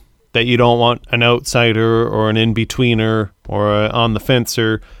deal that you don't want an outsider or an in-betweener or a on the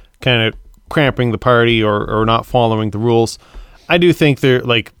fencer kind of cramping the party or not following the rules. I do think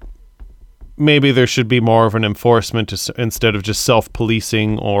maybe there should be more of an enforcement instead of just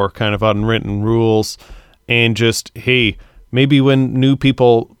self-policing or kind of unwritten rules, and just, hey, maybe when new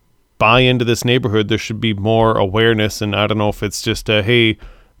people buy into this neighborhood, there should be more awareness. And I don't know if it's just hey,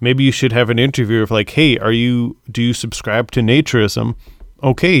 maybe you should have an interview of like, hey, do you subscribe to naturism?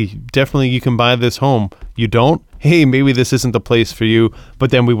 Okay, definitely you can buy this home. You don't? Hey, maybe this isn't the place for you,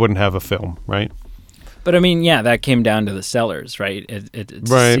 but then we wouldn't have a film, right? But I mean, yeah, that came down to the sellers, right? It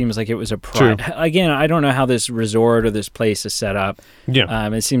Right. seems like it was again, I don't know how this resort or this place is set up.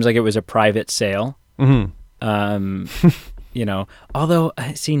 Yeah. It seems like it was a private sale. Mm-hmm. Although,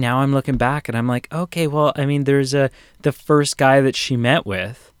 see, now I'm looking back and I'm like, okay, well, I mean, there's the first guy that she met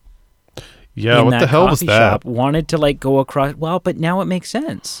with. Yeah, in what that the hell was coffee that? shop wanted to like go across. Well, but now it makes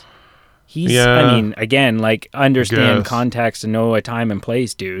sense. Yeah. I mean, again, like understand Guess. context and know a time and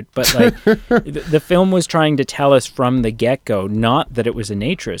place, dude. But like, the film was trying to tell us from the get-go, not that it was a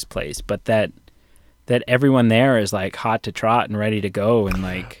naturist place, but that everyone there is like hot to trot and ready to go and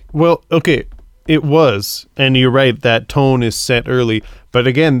like. Well, okay, it was, and you're right, that tone is set early. But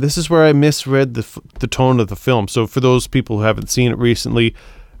again, this is where I misread the tone of the film. So for those people who haven't seen it recently,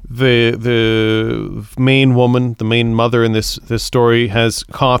 the main woman, the main mother in this story, has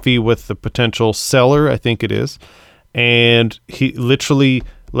coffee with the potential seller, I think it is, and he literally,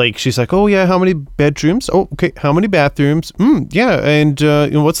 like, she's like, oh yeah, how many bedrooms? Oh, okay, how many bathrooms? Yeah, and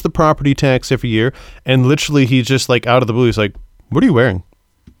what's the property tax every year? And literally, he just like out of the blue, he's like, what are you wearing?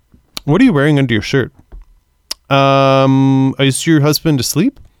 What are you wearing under your shirt? Is your husband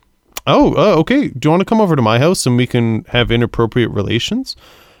asleep? Oh, okay. Do you want to come over to my house and we can have inappropriate relations?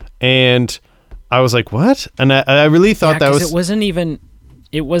 And I was like, what? And I really thought that was... It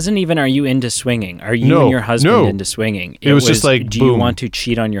wasn't even, are you into swinging? Are you and your husband into swinging? It was just like, do boom. you want to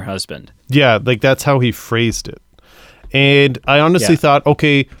cheat on your husband? Yeah, like that's how he phrased it. And I honestly thought,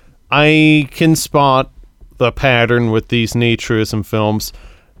 okay, I can spot the pattern with these naturism films.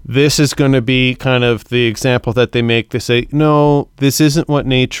 This is going to be kind of the example that they make. They say, no, this isn't what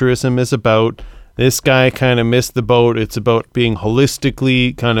naturism is about. This guy kind of missed the boat. It's about being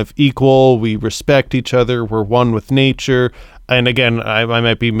holistically kind of equal. We respect each other. We're one with nature. And again, I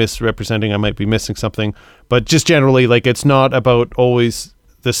might be misrepresenting. I might be missing something. But just generally, like, it's not about always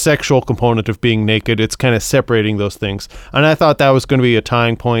the sexual component of being naked. It's kind of separating those things. And I thought that was going to be a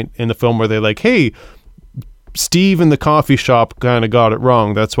tying point in the film where they're like, hey, Steve in the coffee shop kind of got it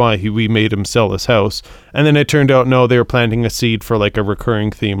wrong. That's why we made him sell his house. And then it turned out, no, they were planting a seed for like a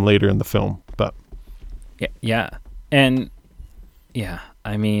recurring theme later in the film. But yeah. And yeah,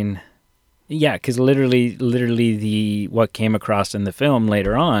 I mean, yeah, because literally what came across in the film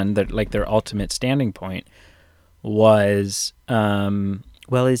later on, that like their ultimate standing point was,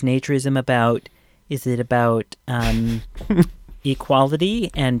 well, is naturism about, is it about equality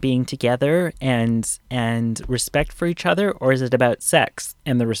and being together and respect for each other, or is it about sex?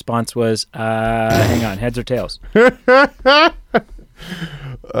 And the response was, hang on, heads or tails?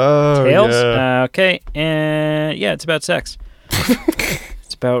 Tails? Yeah. Okay. And yeah, it's about sex.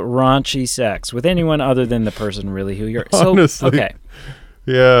 It's about raunchy sex with anyone other than the person really who you're. So, Honestly. okay.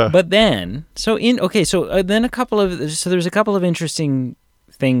 Yeah. But then, then there's a couple of interesting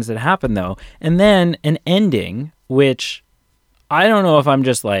things that happen though. And then an ending, which I don't know if I'm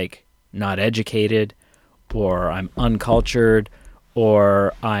just like not educated or I'm uncultured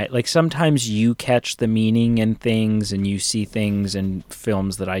or sometimes you catch the meaning in things and you see things in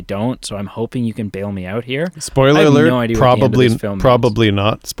films that I don't. So I'm hoping you can bail me out here. Spoiler alert, no idea probably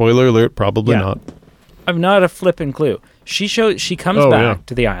not. Spoiler alert, probably not. I've not a flipping clue. She comes back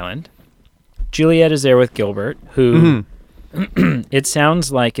to the island. Juliet is there with Gilbert, who it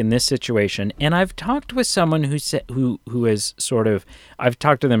sounds like in this situation, and I've talked with someone who has sort of, I've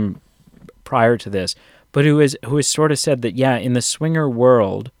talked to them prior to this, but who has sort of said that, yeah, in the swinger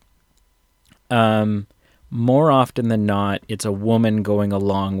world, more often than not, it's a woman going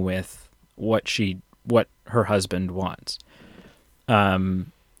along with what her husband wants.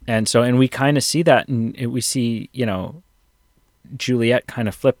 And we kind of see that, and we see, Juliet kind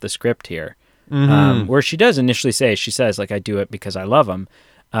of flip the script here. Where she does initially say, she says, like, I do it because I love him.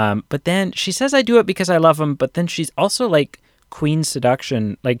 But then she says, I do it because I love him. But then she's also like queen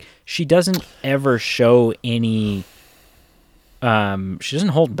seduction. Like, she doesn't ever show any she doesn't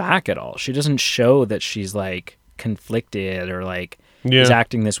hold back at all. She doesn't show that she's like conflicted or like Yeah. is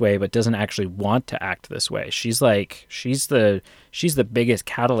acting this way, but doesn't actually want to act this way. She's the biggest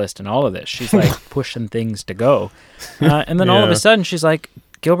catalyst in all of this. She's like pushing things to go. And then all of Yeah. a sudden she's like,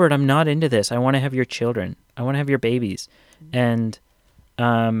 Gilbert, I'm not into this. I want to have your children. I want to have your babies. And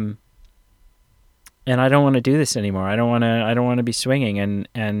I don't want to do this anymore. I don't want to be swinging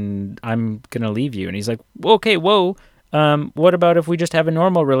and I'm going to leave you. And he's like, okay, whoa. What about if we just have a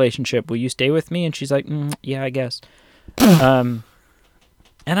normal relationship? Will you stay with me? And she's like, yeah, I guess.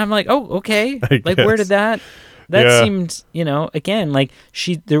 And I'm like, oh, okay. Like, where did that seemed, again, like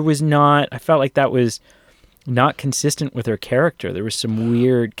I felt like that was not consistent with her character. There was some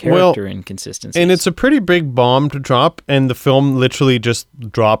weird character inconsistencies. And it's a pretty big bomb to drop, and the film literally just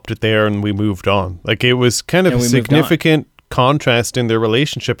dropped it there and we moved on. Like, it was kind of a significant contrast in their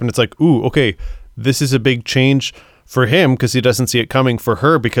relationship, and it's like, ooh, okay, this is a big change for him because he doesn't see it coming, for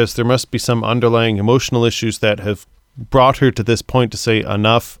her because there must be some underlying emotional issues that have brought her to this point to say,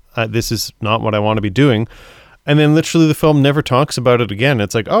 enough, this is not what I want to be doing. And then literally the film never talks about it again.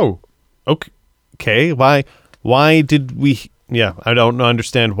 It's like, oh, okay, why did we, I don't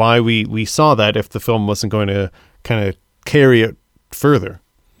understand why we saw that if the film wasn't going to kind of carry it further.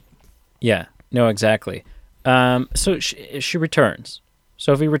 Yeah, no, exactly. So she returns.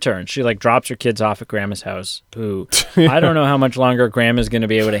 Sophie returns. She like drops her kids off at Grandma's house, who I don't know how much longer Grandma's going to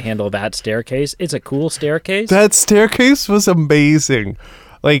be able to handle that staircase. It's a cool staircase. That staircase was amazing.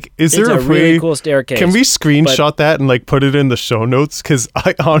 Like, is there a really cool staircase? Can we screenshot that and like put it in the show notes? Because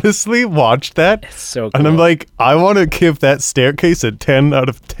I honestly watched that. It's so cool. And I'm like, I want to give that staircase a 10 out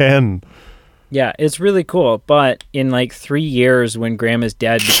of 10. Yeah, it's really cool. But in like 3 years when Grandma's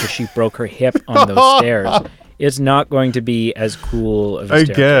dead because she broke her hip on those stairs, it's not going to be as cool of a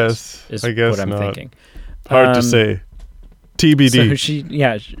staircase. I guess what I'm thinking. Hard to say. TBD.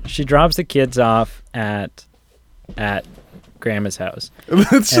 So she drops the kids off at Grandma's house.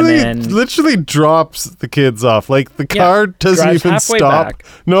 Literally drops the kids off. Like, the car doesn't even stop. Back.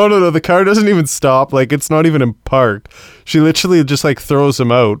 No. The car doesn't even stop. Like, it's not even in park. She literally just like throws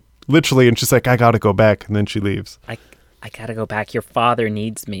them out. Literally, and she's like, I gotta go back, and then she leaves. I gotta go back. Your father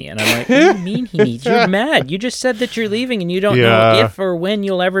needs me. And I'm like, what do you mean he needs you? You're mad. You just said that you're leaving and you don't know if or when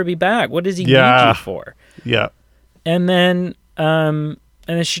you'll ever be back. What does he need you for? Yeah. And then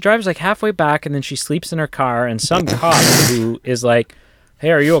she drives like halfway back and then she sleeps in her car and some cop who is like,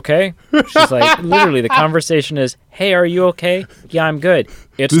 hey, are you okay? She's like, literally the conversation is, hey, are you okay? Yeah, I'm good.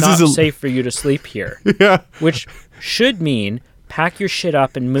 It's not safe for you to sleep here. Yeah. Which should mean pack your shit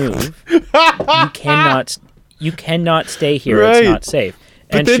up and move. You cannot stay here. Right. It's not safe.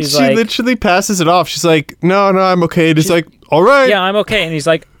 But then she literally passes it off. She's like, no, I'm okay. And he's like, all right. Yeah, I'm okay. And he's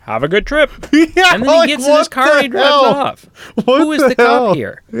like, have a good trip. Yeah, and then he gets in his car and he drives off. Who is the cop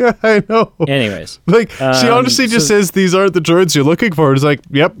here? Yeah, I know. Anyways. Like, she honestly just says, these aren't the droids you're looking for. It's like,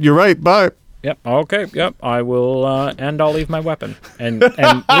 yep, you're right. Bye. Yep. Okay. Yep. I will, and I'll leave my weapon. And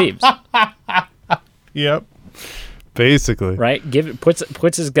leaves. Yep. Basically. Right?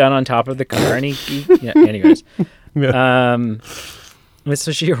 Puts his gun on top of the car and anyways. Yeah.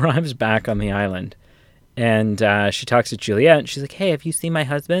 So she arrives back on the island and she talks to Juliet and she's like, hey, have you seen my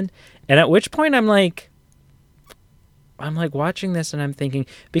husband? And at which point I'm like watching this and I'm thinking,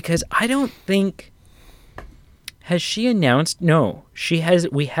 because I don't think, has she announced? No,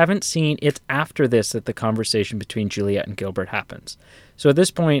 we haven't seen, it's after this that the conversation between Juliet and Gilbert happens. So at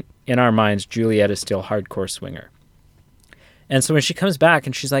this point in our minds, Juliet is still hardcore swinger. And so when she comes back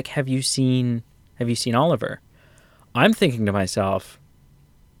and she's like, have you seen Oliver? I'm thinking to myself,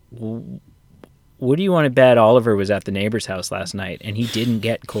 what do you want to bet Oliver was at the neighbor's house last night and he didn't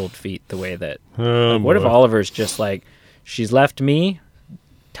get cold feet the way that... what if Oliver's just like, she's left me,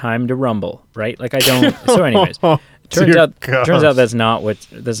 time to rumble, right? Like I don't... So anyways, turns out that's not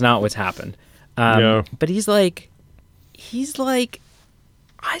what's happened. But he's like,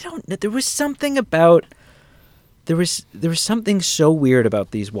 I don't know. There was something about... There was something so weird about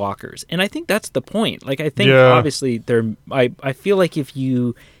these walkers, and I think that's the point. Like, I think obviously I feel like if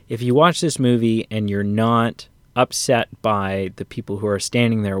you watch this movie and you're not upset by the people who are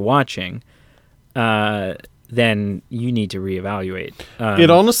standing there watching, then you need to reevaluate.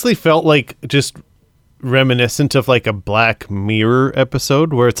 It honestly felt like just reminiscent of like a Black Mirror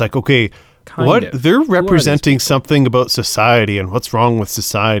episode where it's like, okay, they're representing something about society and what's wrong with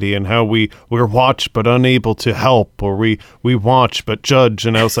society and how we're watched but unable to help, or we watch but judge.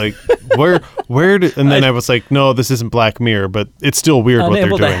 And I was like, and then I was like, no, this isn't Black Mirror, but it's still weird what they're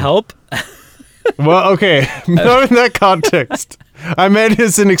doing. Unable to help? Well, okay, not in that context. I meant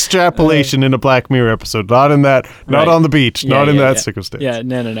as an extrapolation in a Black Mirror episode, not in that, not on the beach, not in that circumstance. Yeah,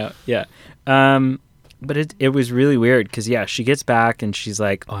 no. Yeah. But it was really weird because, she gets back and she's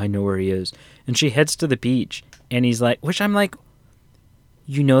like, oh, I know where he is. And she heads to the beach and he's like, which I'm like,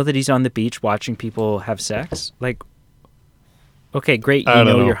 you know that he's on the beach watching people have sex? Like, okay, great, you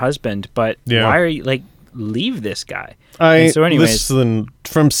know your husband, but why are you, like, leave this guy? So anyways, listen,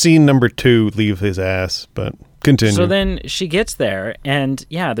 from scene number 2, leave his ass, but continue. So then she gets there and,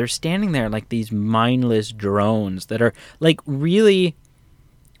 they're standing there like these mindless drones that are, like, really...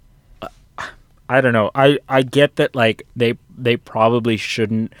 I don't know. I get that, like, they probably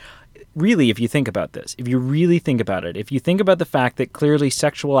shouldn't... Really, if you think about this, if you really think about it, if you think about the fact that clearly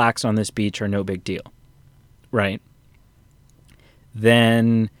sexual acts on this beach are no big deal, right?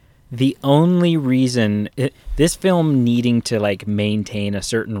 Then the only reason... this film needing to, like, maintain a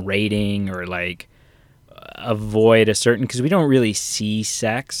certain rating or, like, avoid a certain... Because we don't really see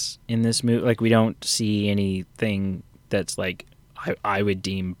sex in this movie. Like, we don't see anything that's, like, I would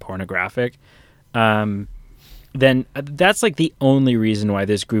deem pornographic. Then that's like the only reason why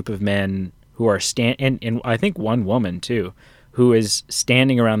this group of men who are and I think one woman too, who is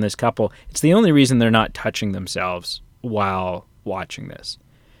standing around this couple, it's the only reason they're not touching themselves while watching this.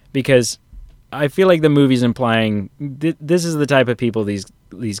 Because I feel like the movie's implying this is the type of people these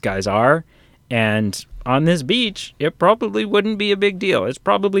guys are, and on this beach, it probably wouldn't be a big deal. It's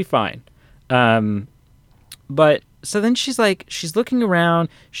probably fine. But so then she's looking around,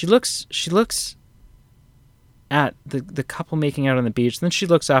 she looks at the couple making out on the beach. Then she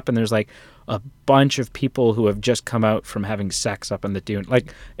looks up and there's like a bunch of people who have just come out from having sex up on the dune,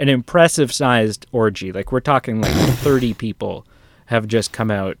 like an impressive sized orgy. Like we're talking like 30 people have just come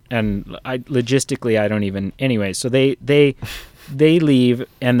out, and logistically I don't even. Anyway, so they leave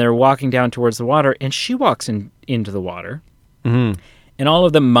and they're walking down towards the water, and she walks into the water, and all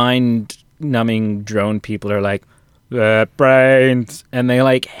of the mind-numbing drone people are like, brains, and they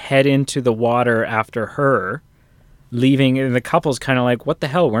like head into the water after her, leaving, and the couple's kind of like, what the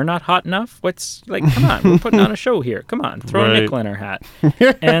hell, we're not hot enough? What's, like, come on, we're putting on a show here, come on, throw a nickel in her hat.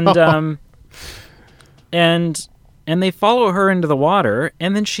 And they follow her into the water,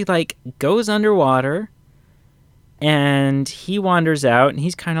 and then she like goes underwater, and he wanders out, and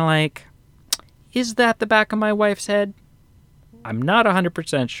he's kind of like, is that the back of my wife's head? I'm not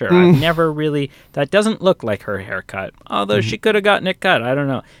 100% sure. I've never really... That doesn't look like her haircut. Although she could have gotten it cut. I don't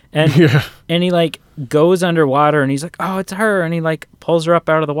know. And and he, like, goes underwater, and he's like, oh, it's her. And he, like, pulls her up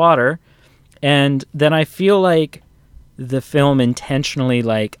out of the water. And then I feel like the film intentionally,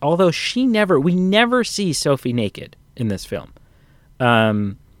 like... Although we never see Sophie naked in this film.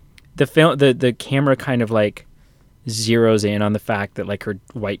 The camera kind of, like, zeroes in on the fact that, like, her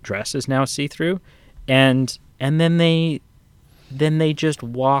white dress is now see-through. And then they just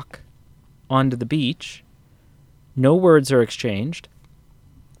walk onto the beach. No words are exchanged.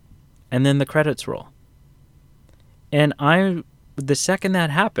 And then the credits roll. And the second that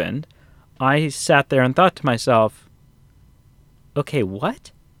happened, I sat there and thought to myself, okay,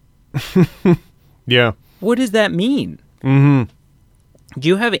 what? Yeah. What does that mean? Mm-hmm. Do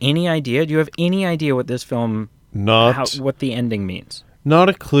you have any idea? Do you have any idea what this film, what the ending means? Not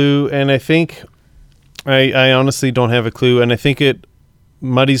a clue. And I think... I honestly don't have a clue, and I think it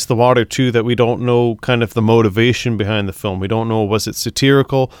muddies the water, too, that we don't know kind of the motivation behind the film. We don't know, was it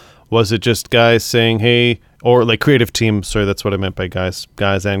satirical? Was it just guys saying, hey, or like creative team, sorry, that's what I meant by guys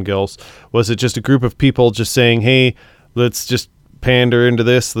and girls. Was it just a group of people just saying, hey, let's just pander into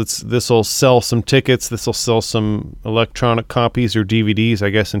this, this'll sell some tickets, this'll sell some electronic copies or DVDs, I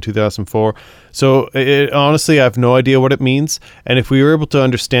guess, in 2004. So honestly, I have no idea what it means, and if we were able to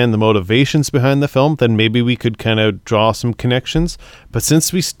understand the motivations behind the film, then maybe we could kind of draw some connections. But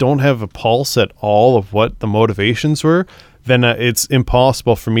since we don't have a pulse at all of what the motivations were, then it's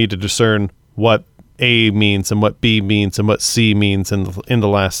impossible for me to discern what A means and what B means and what C means in the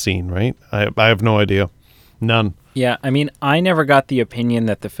last scene, right? I have no idea. None. Yeah, I mean, I never got the opinion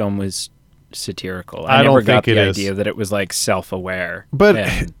that the film was satirical. I never got the idea that it was like self-aware. But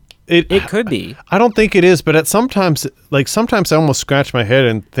it could be. I don't think it is, but sometimes I almost scratch my head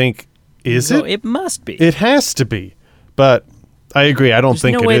and think, is it? It must be. It has to be. But I agree, I don't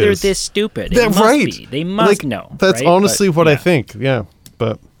think it is. There's no way they're this stupid. It must be. They must know. That's honestly what I think, yeah.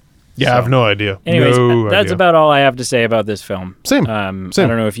 But I have no idea. Anyways, that's about all I have to say about this film. Same. I don't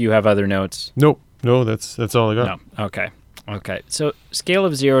know if you have other notes. Nope. No, that's all I got. No. Okay. So, scale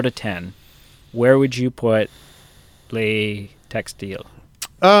of 0 to 10, where would you put Les Textiles?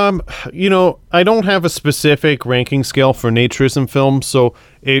 I don't have a specific ranking scale for naturism films, so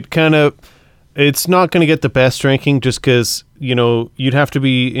it kind of It's not going to get the best ranking just because, you'd have to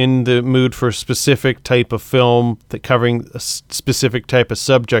be in the mood for a specific type of film that covering a specific type of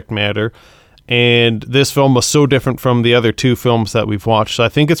subject matter. And this film was so different from the other two films that we've watched. So I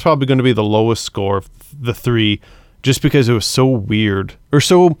think it's probably going to be the lowest score of the three just because it was so weird or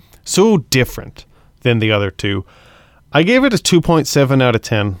so different than the other two. I gave it a 2.7 out of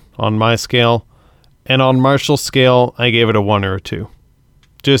 10 on my scale. And on Marshall's scale, I gave it a 1 or a 2.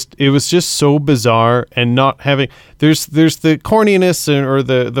 It was just so bizarre and not having there's the corniness or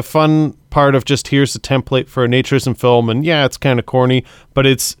the fun part of just here's the template for a naturism film, and yeah, it's kind of corny, but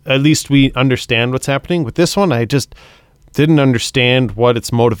it's at least we understand what's happening. With this one, I just didn't understand what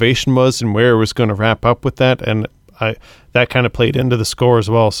its motivation was and where it was going to wrap up with that, and that kind of played into the score as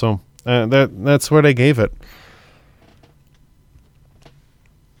well. So that's what I gave it.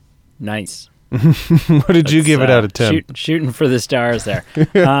 Nice. What did you give it out of 10? Shooting for the stars there.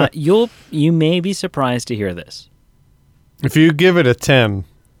 You may be surprised to hear this. If you give it a 10.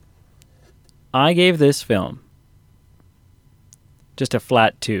 I gave this film just a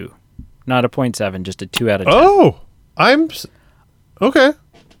flat 2. Not a 0.7, just a 2 out of 10. Oh! Okay.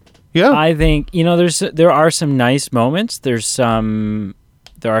 Yeah. I think, there are some nice moments. There are some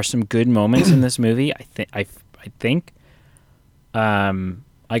good moments in this movie. I think.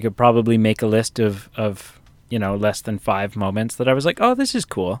 I could probably make a list of less than 5 moments that I was like, oh, this is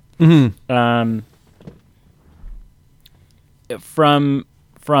cool. Mm-hmm. From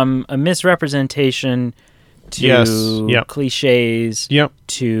a misrepresentation to cliches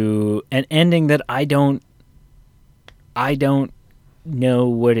to an ending that I don't know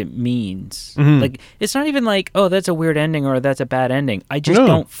what it means. Mm-hmm. Like, it's not even like, oh, that's a weird ending or that's a bad ending. I just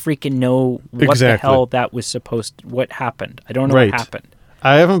don't freaking know what the hell that was what happened. I don't know what happened.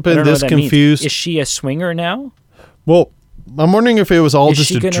 I haven't been this confused. Is she a swinger now? Well, I'm wondering if it was all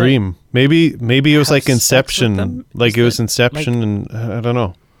just a dream. Maybe it was like Inception. Like it was Inception, and I don't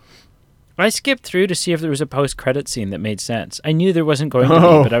know. I skipped through to see if there was a post-credit scene that made sense. I knew there wasn't going to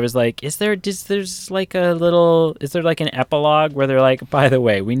be, but I was like, is there like an epilogue where they're like, by the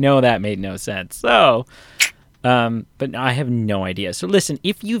way, we know that made no sense. So, but I have no idea. So listen,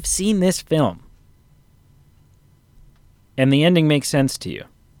 if you've seen this film, and the ending makes sense to you,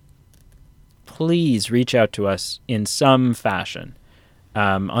 please reach out to us in some fashion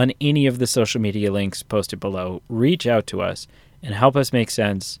on any of the social media links posted below. Reach out to us and help us make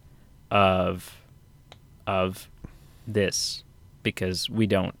sense of this, because we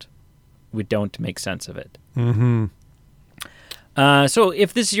don't make sense of it. Mm-hmm. So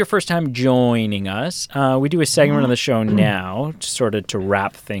if this is your first time joining us, we do a segment on the show now, sort of to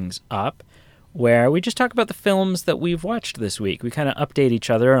wrap things up, where we just talk about the films that we've watched this week. We kind of update each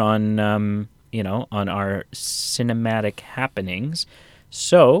other on, on our cinematic happenings.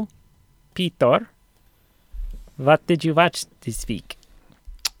 So, Peter, what did you watch this week?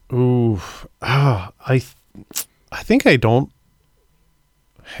 Ooh, I think I don't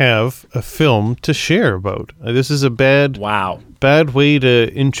have a film to share about. This is a bad way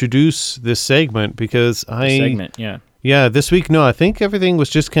to introduce this segment because this week, no, I think everything was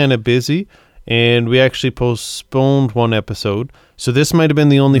just kind of busy. And we actually postponed one episode, so this might have been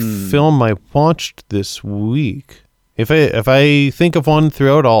the only film I watched this week. If I think of one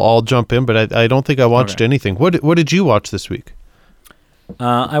throughout, I'll jump in. But I don't think I watched anything. What did you watch this week?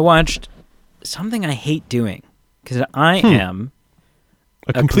 I watched something I hate doing because I am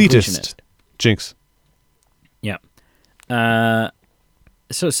a completist. Jinx. Yeah.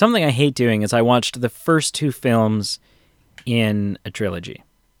 So something I hate doing is I watched the first 2 films in a trilogy.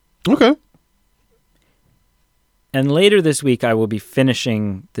 Okay. And later this week, I will be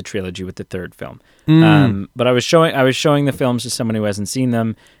finishing the trilogy with the 3rd film. But I was showing the films to someone who hasn't seen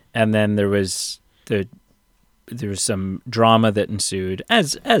them, and then there was some drama that ensued,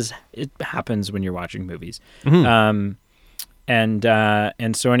 as it happens when you're watching movies. Mm-hmm.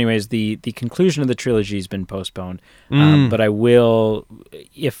 And so, anyways, the conclusion of the trilogy has been postponed. But I will,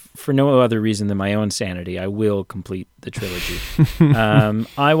 if for no other reason than my own sanity, I will complete the trilogy.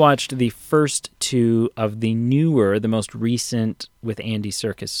 I watched the first 2 of the most recent with Andy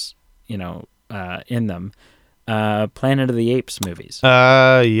Serkis, in them, Planet of the Apes movies.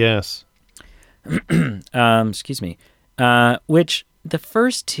 Yes. Excuse me. Which the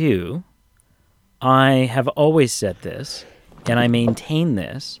first 2, I have always said this, and I maintain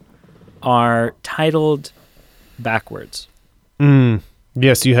this, are titled backwards.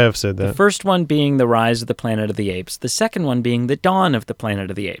 Yes, you have said that. The first one being The Rise of the Planet of the Apes. The second one being The Dawn of the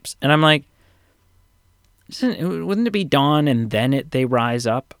Planet of the Apes. And I'm like, wouldn't it be dawn and then they rise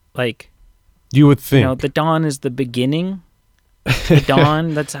up? Like, you would think. The dawn is the beginning The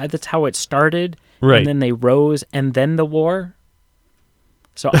dawn, that's how it started. Right. And then they rose, and then the war.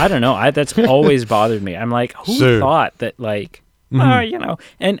 So I don't know. That's always bothered me. I'm like, who thought that, like,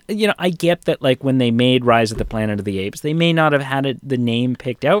 and, I get that, like, when they made Rise of the Planet of the Apes, they may not have had the name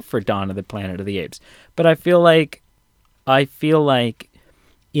picked out for Dawn of the Planet of the Apes. But I feel like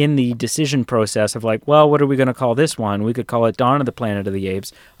in the decision process of, like, well, what are we going to call this one? We could call it Dawn of the Planet of the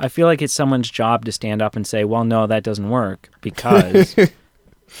Apes. I feel like it's someone's job to stand up and say, well, no, that doesn't work because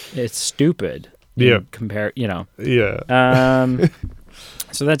it's stupid. Yeah. Yeah.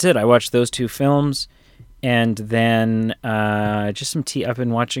 So that's it. I watched those two films, and then just some I've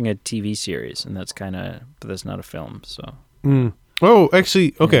been watching a TV series, and that's but that's not a film. So. Oh,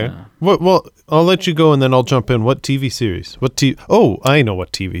 actually, okay. Yeah. Well, I'll let you go, and then I'll jump in. What TV series? Oh, I know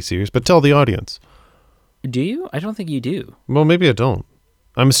what TV series, but tell the audience. Do you? I don't think you do. Well, maybe I don't.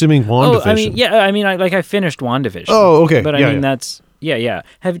 I'm assuming WandaVision. I finished WandaVision. Oh, okay. But that's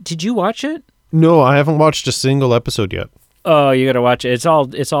Did you watch it? No, I haven't watched a single episode yet. Oh, you got to watch it. It's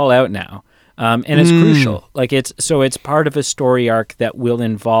all out now. And it's crucial. Like it's part of a story arc that will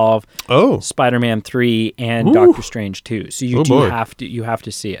involve Spider-Man 3 and Doctor Strange 2. So you have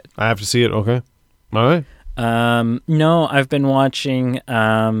to see it. I have to see it. Okay. All right. No, I've been watching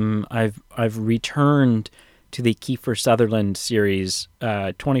I've returned to the Kiefer Sutherland series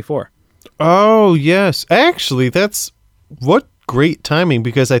 24. Oh, yes. Actually, that's what great timing,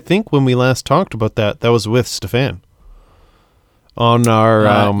 because I think when we last talked about that was with Stefan. On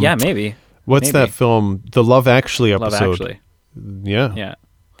our maybe. What's that film? The Love Actually episode. Love Actually. Yeah. Yeah.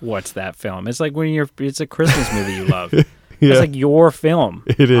 What's that film? It's like it's a Christmas movie you love. Yeah. It's like your film.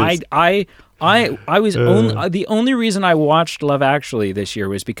 It is. I was the only reason I watched Love Actually this year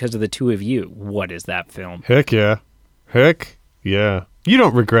was because of the two of you. What is that film? Heck yeah. You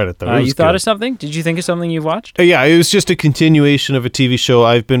don't regret it, though. You thought of something? Did you think of something you've watched? Yeah, it was just a continuation of a TV show.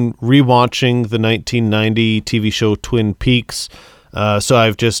 I've been rewatching the 1990 TV show Twin Peaks. So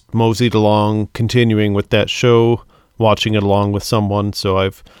I've just moseyed along, continuing with that show, watching it along with someone. So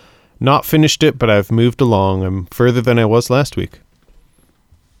I've not finished it, but I've moved along. I'm further than I was last week.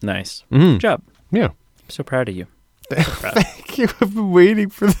 Nice. Good job. Yeah. I'm so proud of you. Thank you. I've been waiting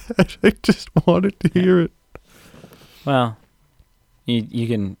for that. I just wanted to hear it. Well, you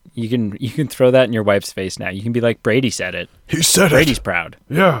can throw that in your wife's face now. You can be like, Brady said it. He said Brady's proud.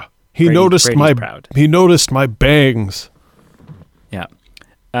 Yeah. He noticed my bangs. Yeah.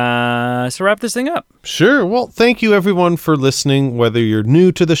 So wrap this thing up. Sure. Well, thank you everyone for listening. Whether you're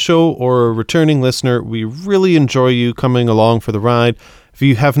new to the show or a returning listener, we really enjoy you coming along for the ride. If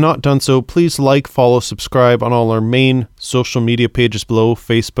you have not done so, please like, follow, subscribe on all our main social media pages below: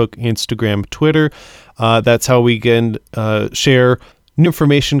 Facebook, Instagram, Twitter. That's how we can share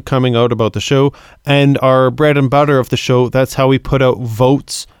information coming out about the show. And our bread and butter of the show, that's how we put out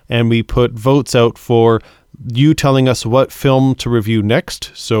votes. And we put votes out for you telling us what film to review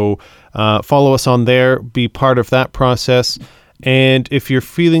next. So follow us on there, be part of that process. And if you're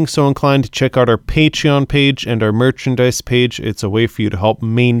feeling so inclined to check out our Patreon page and our merchandise page, it's a way for you to help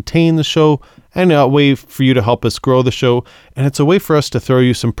maintain the show and a way for you to help us grow the show. And it's a way for us to throw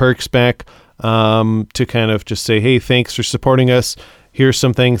you some perks back to kind of just say, hey, thanks for supporting us. Here's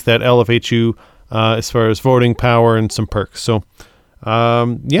some things that elevate you as far as voting power and some perks. So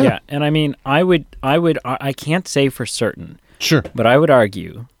yeah, and I mean, I can't say for certain, sure, but I would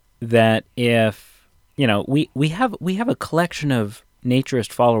argue that if we have a collection of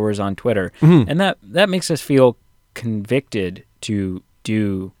naturist followers on Twitter, and that makes us feel convicted to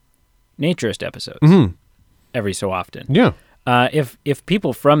do naturist episodes every so often. Yeah, if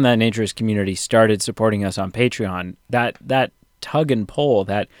people from that naturist community started supporting us on Patreon, that tug and pull,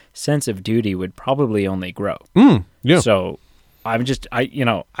 that sense of duty would probably only grow. Yeah. So I'm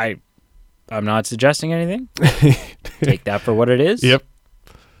not suggesting anything. Take that for what it is. Yep.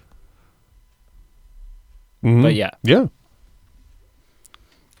 But yeah. Yeah.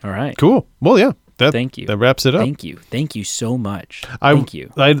 All right. Cool. Well, yeah. Thank you. That wraps it up. Thank you. Thank you so much. Thank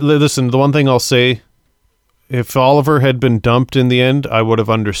you. Listen, the one thing I'll say, if Oliver had been dumped in the end, I would have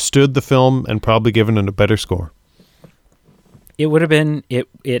understood the film and probably given it a better score. It would have been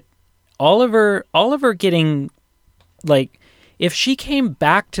Oliver getting, like, if she came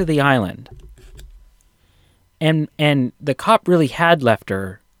back to the island and the cop really had left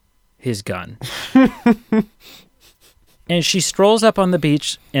her his gun and she strolls up on the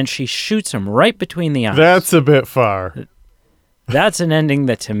beach and she shoots him right between the eyes. That's a bit far. That's an ending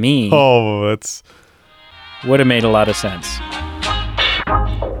that to me that's would have made a lot of sense.